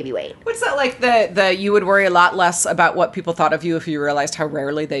lost the baby weight. What's that like? The you would worry a lot less about what people thought of you if you realized how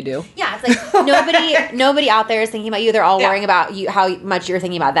rarely they do. Yeah, it's like nobody out there is thinking about you. They're all worrying about you, how much you're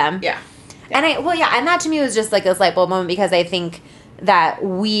thinking about them. Yeah. And and that to me was just like this light bulb moment, because I think that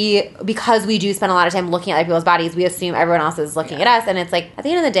because we do spend a lot of time looking at other people's bodies, we assume everyone else is looking at us. And it's like, at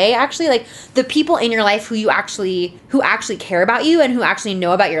the end of the day, actually, like, the people in your life who actually care about you and who actually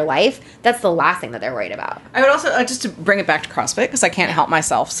know about your life, that's the last thing that they're worried about. I would also, just to bring it back to CrossFit, because I can't help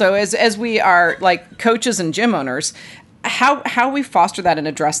myself. So as we are, like, coaches and gym owners, how we foster that and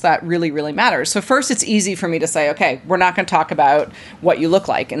address that really, really matters. So first, it's easy for me to say, okay, we're not going to talk about what you look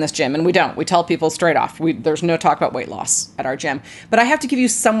like in this gym. And we don't. We tell people straight off, there's no talk about weight loss at our gym. But I have to give you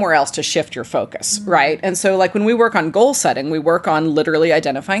somewhere else to shift your focus, right? And so, like, when we work on goal setting, we work on literally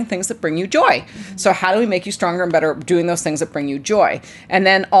identifying things that bring you joy. So how do we make you stronger and better doing those things that bring you joy? And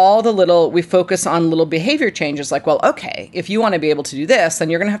then we focus on little behavior changes, like, well, okay, if you want to be able to do this, then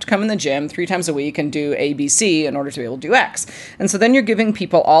you're going to have to come in the gym 3 times a week and do A, B, C in order to be able to do X. And so then you're giving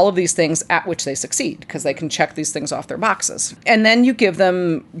people all of these things at which they succeed, because they can check these things off their boxes. And then you give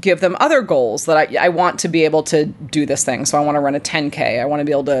them other goals that I want to be able to do this thing. So I want to run a 10K. I want to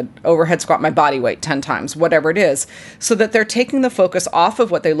be able to overhead squat my body weight 10 times, whatever it is, so that they're taking the focus off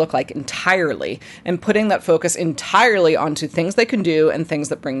of what they look like entirely and putting that focus entirely onto things they can do and things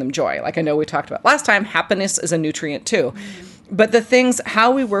that bring them joy. Like I know we talked about last time, happiness is a nutrient too. But the things,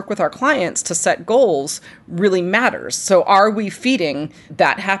 how we work with our clients to set goals really matters. So are we feeding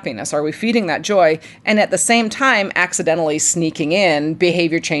that happiness? Are we feeding that joy? And at the same time, accidentally sneaking in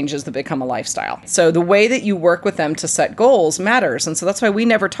behavior changes that become a lifestyle. So the way that you work with them to set goals matters. And so that's why we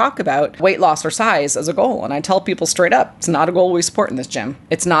never talk about weight loss or size as a goal. And I tell people straight up, it's not a goal we support in this gym.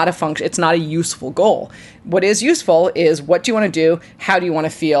 It's not a function. It's not a useful goal. What is useful is, what do you want to do? How do you want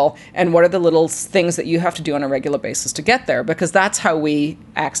to feel? And what are the little things that you have to do on a regular basis to get there? Because that's how we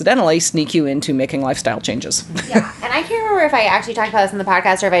accidentally sneak you into making lifestyle changes. Yeah. And I can't remember if I actually talked about this in the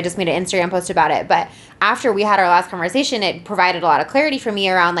podcast or if I just made an Instagram post about it. But after we had our last conversation, it provided a lot of clarity for me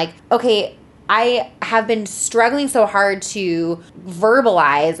around, like, okay, I have been struggling so hard to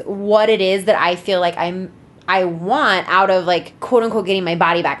verbalize what it is that I feel like I want out of, like, quote unquote getting my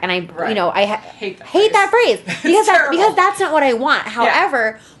body back. And I hate that phrase because that's not what I want.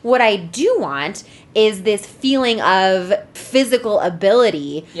 However, what I do want is this feeling of physical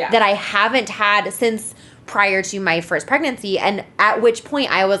ability that I haven't had since prior to my first pregnancy, and at which point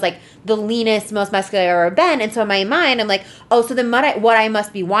I was, like, the leanest, most muscular I've ever been. And so in my mind, I'm like, oh, so then what I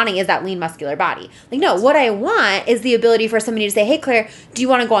must be wanting is that lean, muscular body. Like, no, what I want is the ability for somebody to say, hey, Claire, do you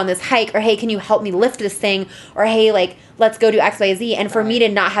want to go on this hike? Or, hey, can you help me lift this thing? Or, hey, like, let's go do X, Y, Z. And for me to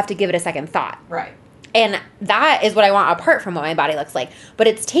not have to give it a second thought. Right. And that is what I want apart from what my body looks like. But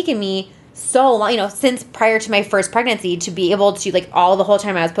it's taken me so long, since prior to my first pregnancy, to be able to, like, all the whole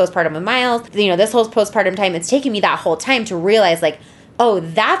time I was postpartum with Miles, this whole postpartum time, it's taken me that whole time to realize, like, oh,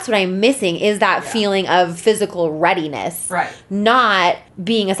 that's what I'm missing, is that feeling of physical readiness. Right. Not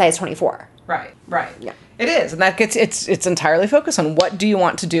being a size 24. Right. Yeah. It is. And that gets, it's entirely focused on what do you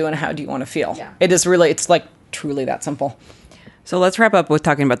want to do and how do you want to feel. Yeah. It is really, it's like truly that simple. So let's wrap up with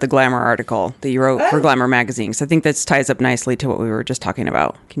talking about the Glamour article that you wrote for Glamour magazine. So I think this ties up nicely to what we were just talking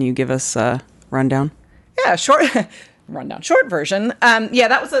about. Can you give us a rundown? Yeah, short version.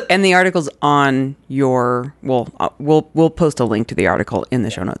 That was And the article's on your. We'll post a link to the article in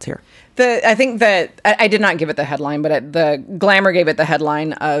the show notes here. I think that I did not give it the headline, but the Glamour gave it the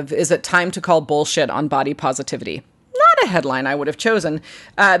headline of, "Is it time to call bullshit on body positivity?" Not a headline I would have chosen.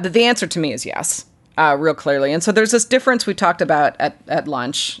 But the answer to me is yes. Real clearly. And so there's this difference we talked about at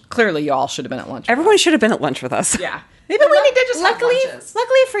lunch. Clearly, you all should have been at lunch. Everyone should have been at lunch with us. Yeah. Maybe we need to just have lunches.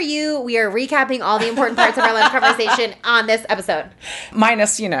 Luckily for you, we are recapping all the important parts of our lunch conversation on this episode.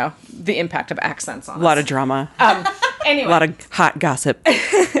 Minus, the impact of accents on A lot of drama. Anyway. A lot of hot gossip.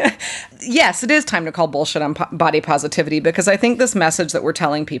 Yes, it is time to call bullshit on body positivity, because I think this message that we're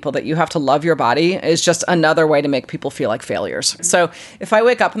telling people that you have to love your body is just another way to make people feel like failures. So if I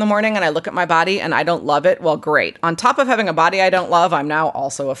wake up in the morning and I look at my body and I don't love it, well, great. On top of having a body I don't love, I'm now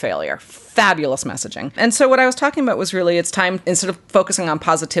also a failure. Fabulous messaging. And so what I was talking about was really, it's time, instead of focusing on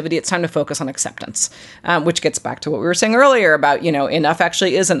positivity, it's time to focus on acceptance, which gets back to what we were saying earlier about, enough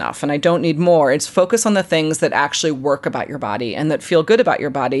actually is enough and I don't need more. It's focus on the things that actually work about your body and that feel good about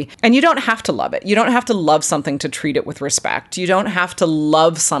your body. And you don't have to love it. You don't have to love something to treat it with respect. You don't have to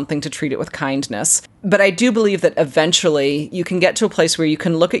love something to treat it with kindness. But I do believe that eventually you can get to a place where you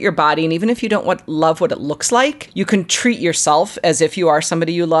can look at your body, and even if you don't love what it looks like, you can treat yourself as if you are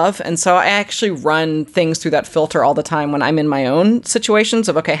somebody you love. And so I actually run things through that filter all the time when I'm in my own situations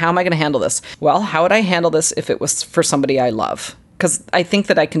of, okay, how am I going to handle this? Well, how would I handle this if it was for somebody I love? Because I think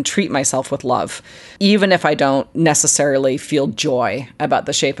that I can treat myself with love, even if I don't necessarily feel joy about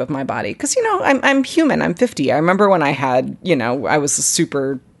the shape of my body. Because, I'm human. I'm 50. I remember when I had, I was a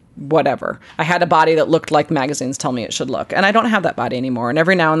super whatever. I had a body that looked like magazines tell me it should look. And I don't have that body anymore. And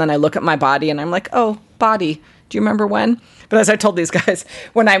every now and then I look at my body and I'm like, oh, body. Do you remember when? But as I told these guys,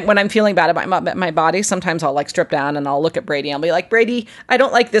 when I'm feeling bad about my body, sometimes I'll strip down and I'll look at Brady and I'll be like, Brady, I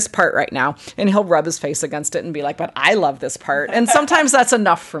don't like this part right now. And he'll rub his face against it and be like, but I love this part. And sometimes that's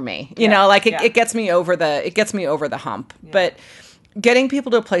enough for me. It gets me over the hump. Yeah. But getting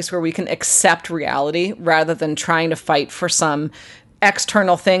people to a place where we can accept reality rather than trying to fight for some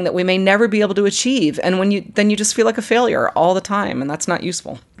external thing that we may never be able to achieve, and then you just feel like a failure all the time, and that's not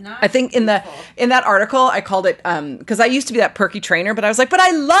useful. I think in that article I called it because I used to be that perky trainer, but I was like, but I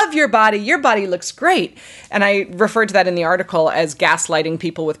love your body looks great, and I referred to that in the article as gaslighting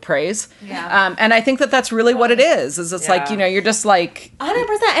people with praise. And I think that that's really what it is it's like, you're just like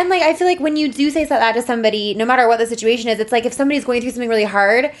 100%. And like, I feel like when you do say that to somebody, no matter what the situation is, it's like if somebody's going through something really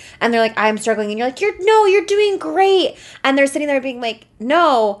hard and they're like, I'm struggling, and you're like, you're doing great, and they're sitting there being like,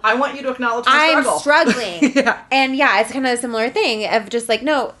 no, I want you to acknowledge my struggle. I'm struggling. And it's kind of a similar thing of just like,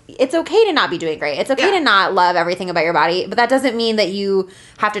 no, it's okay to not be doing great. It's okay to not love everything about your body, but that doesn't mean that you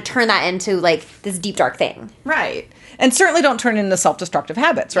have to turn that into like this deep, dark thing. Right. And certainly don't turn it into self-destructive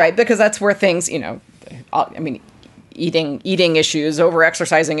habits, right? Because that's where things, eating issues,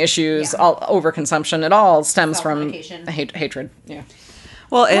 over-exercising issues, all overconsumption, it all stems from hatred. Yeah.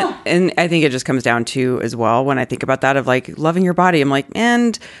 Well, and I think it just comes down to, as well, when I think about that, of like loving your body, I'm like,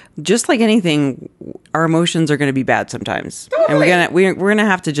 and just like anything, our emotions are going to be bad sometimes. Totally. And we're gonna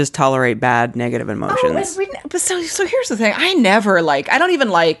have to just tolerate bad, negative emotions. But so here's the thing. I never I don't even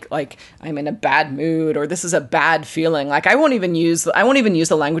like I'm in a bad mood or this is a bad feeling. Like I won't even use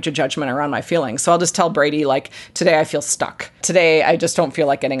the language of judgment around my feelings. So I'll just tell Brady, like, today I feel stuck. Today I just don't feel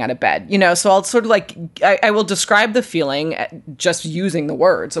like getting out of bed. So I'll sort of I will describe the feeling just using the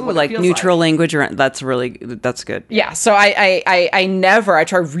words of what like neutral language. That's good. Yeah. So I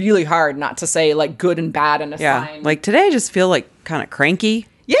try really hard not to say like good and bad and assign. Like today I just feel like kind of cranky.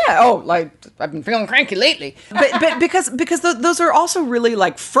 Yeah. Oh, like I've been feeling cranky lately. But because those are also really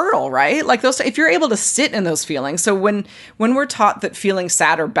like fertile, right? Like those, if you're able to sit in those feelings. So when we're taught that feeling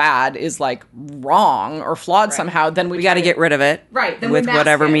sad or bad is like wrong or flawed somehow, then we got to get rid of it. Right. With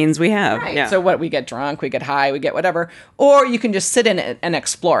whatever means we have. Right. Yeah. So we get drunk, we get high, we get whatever. Or you can just sit in it and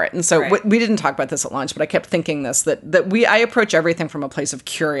explore it. And so we didn't talk about this at lunch, but I kept thinking this, that I approach everything from a place of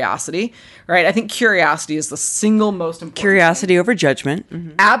curiosity, right? I think curiosity is the single most important curiosity over judgment. Mm-hmm.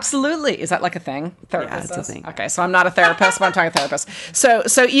 Absolutely. Is that like a thing? Yeah, it's a thing. Okay, so I'm not a therapist, but I'm talking therapist.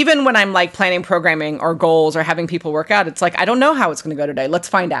 So even when I'm like planning programming or goals or having people work out, it's like, I don't know how it's going to go today. Let's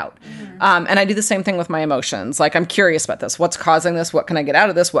find out. And I do the same thing with my emotions. Like, I'm curious about this. What's causing this? What can I get out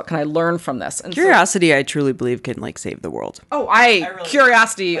of this? What can I learn from this? And Curiosity, I truly believe, can like save the world.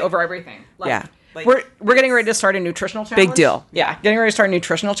 curiosity over everything. Like, Yeah. We're getting ready to start a nutritional challenge. Big deal. Yeah, getting ready to start a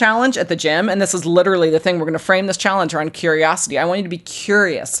nutritional challenge at the gym. And this is literally the thing. We're going to frame this challenge around curiosity. I want you to be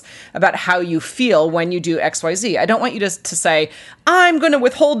curious about how you feel when you do XYZ. I don't want you to say, I'm going to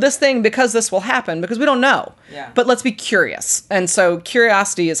withhold this thing because this will happen, because we don't know. Yeah. But let's be curious. And so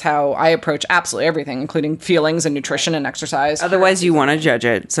curiosity is how I approach absolutely everything, including feelings and nutrition and exercise. Otherwise, you want to judge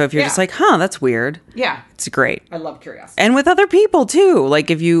it. So if you're just like, that's weird. Yeah. It's great. I love curiosity. And with other people too.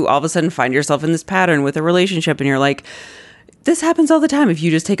 Like if you all of a sudden find yourself in this pattern with a relationship and you're like, this happens all the time. If you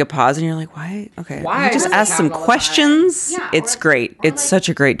just take a pause and you're like, why? Okay. Why You just does ask this some happen all the questions. time? Yeah, It's great. It's like- such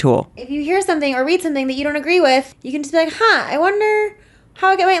a great tool. If you hear something or read something that you don't agree with, you can just be like, I wonder how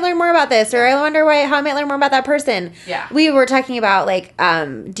I might learn more about this, or I wonder how I might learn more about that person. Yeah. We were talking about like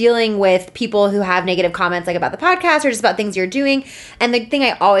dealing with people who have negative comments like about the podcast or just about things you're doing. And the thing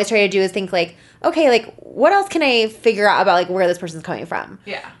I always try to do is think like, okay, like what else can I figure out about like where this person's coming from?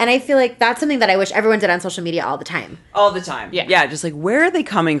 Yeah. And I feel like that's something that I wish everyone did on social media all the time. All the time. Yeah. Yeah. Just like, where are they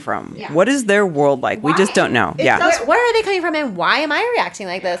coming from? Yeah. What is their world like? We just don't know. Yeah. Where are they coming from and why am I reacting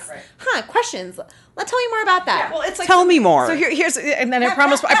like this? right. Questions. Let's tell me more about that. Well, it's like, Tell me more. So here's, and then I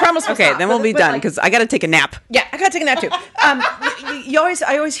promise we'll Okay, stop. then we'll be But, done like, because I got to take a nap. yeah, I gotta take a nap too.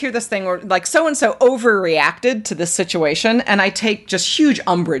 I always hear this thing where like so and so overreacted to this situation, and I take just huge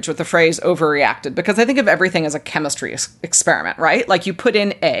umbrage with the phrase overreacted because I think of everything as a chemistry experiment, right? Like you put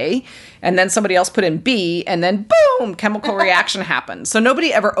in A, and then somebody else put in B, and then boom, chemical reaction happens. So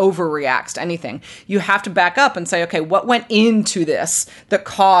nobody ever overreacts to anything. You have to back up and say, okay, what went into this that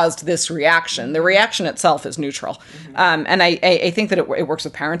caused this reaction? The reaction itself is neutral, and I think that it works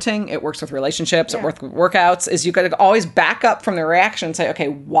with parenting, it works with relationships, it works with workouts. Is you got to always back up from the reaction and say, okay,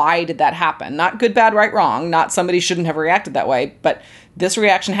 why did that happen? Not good, bad, right, wrong. Not somebody shouldn't have reacted that way, but this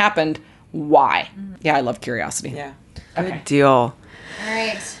reaction happened. Why? Yeah, I love curiosity. Yeah. Good deal. All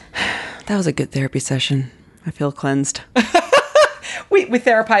right. That was a good therapy session. I feel cleansed. We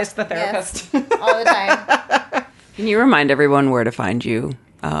therapized the therapist. Yes. All the time. Can you remind everyone where to find you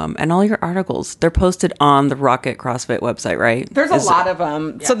and all your articles? They're posted on the Rocket CrossFit website, right? There's a lot of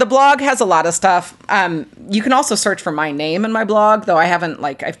them. So the blog has a lot of stuff. You can also search for my name in my blog, though I haven't,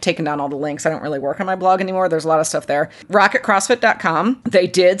 I've taken down all the links. I don't really work on my blog anymore. There's a lot of stuff there. RocketCrossFit.com. They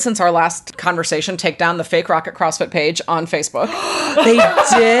did, since our last conversation, take down the fake Rocket CrossFit page on Facebook. They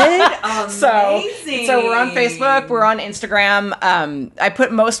did? So we're on Facebook. We're on Instagram. I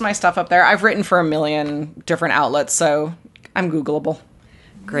put most of my stuff up there. I've written for 1 million different outlets, so I'm Googleable.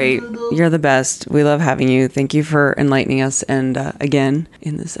 Great. You're the best. We love having you. Thank you for enlightening us. And again,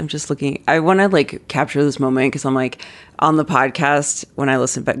 in this, I'm just looking, I want to capture this moment because I'm on the podcast, when I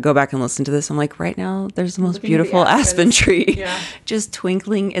go back and listen to this, I'm like, right now, there's the most beautiful aspen tree just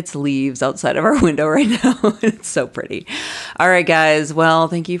twinkling its leaves outside of our window right now. It's so pretty. All right, guys. Well,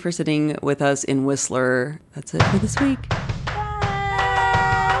 thank you for sitting with us in Whistler. That's it for this week.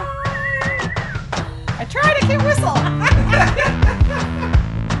 I tried, I can't whistle.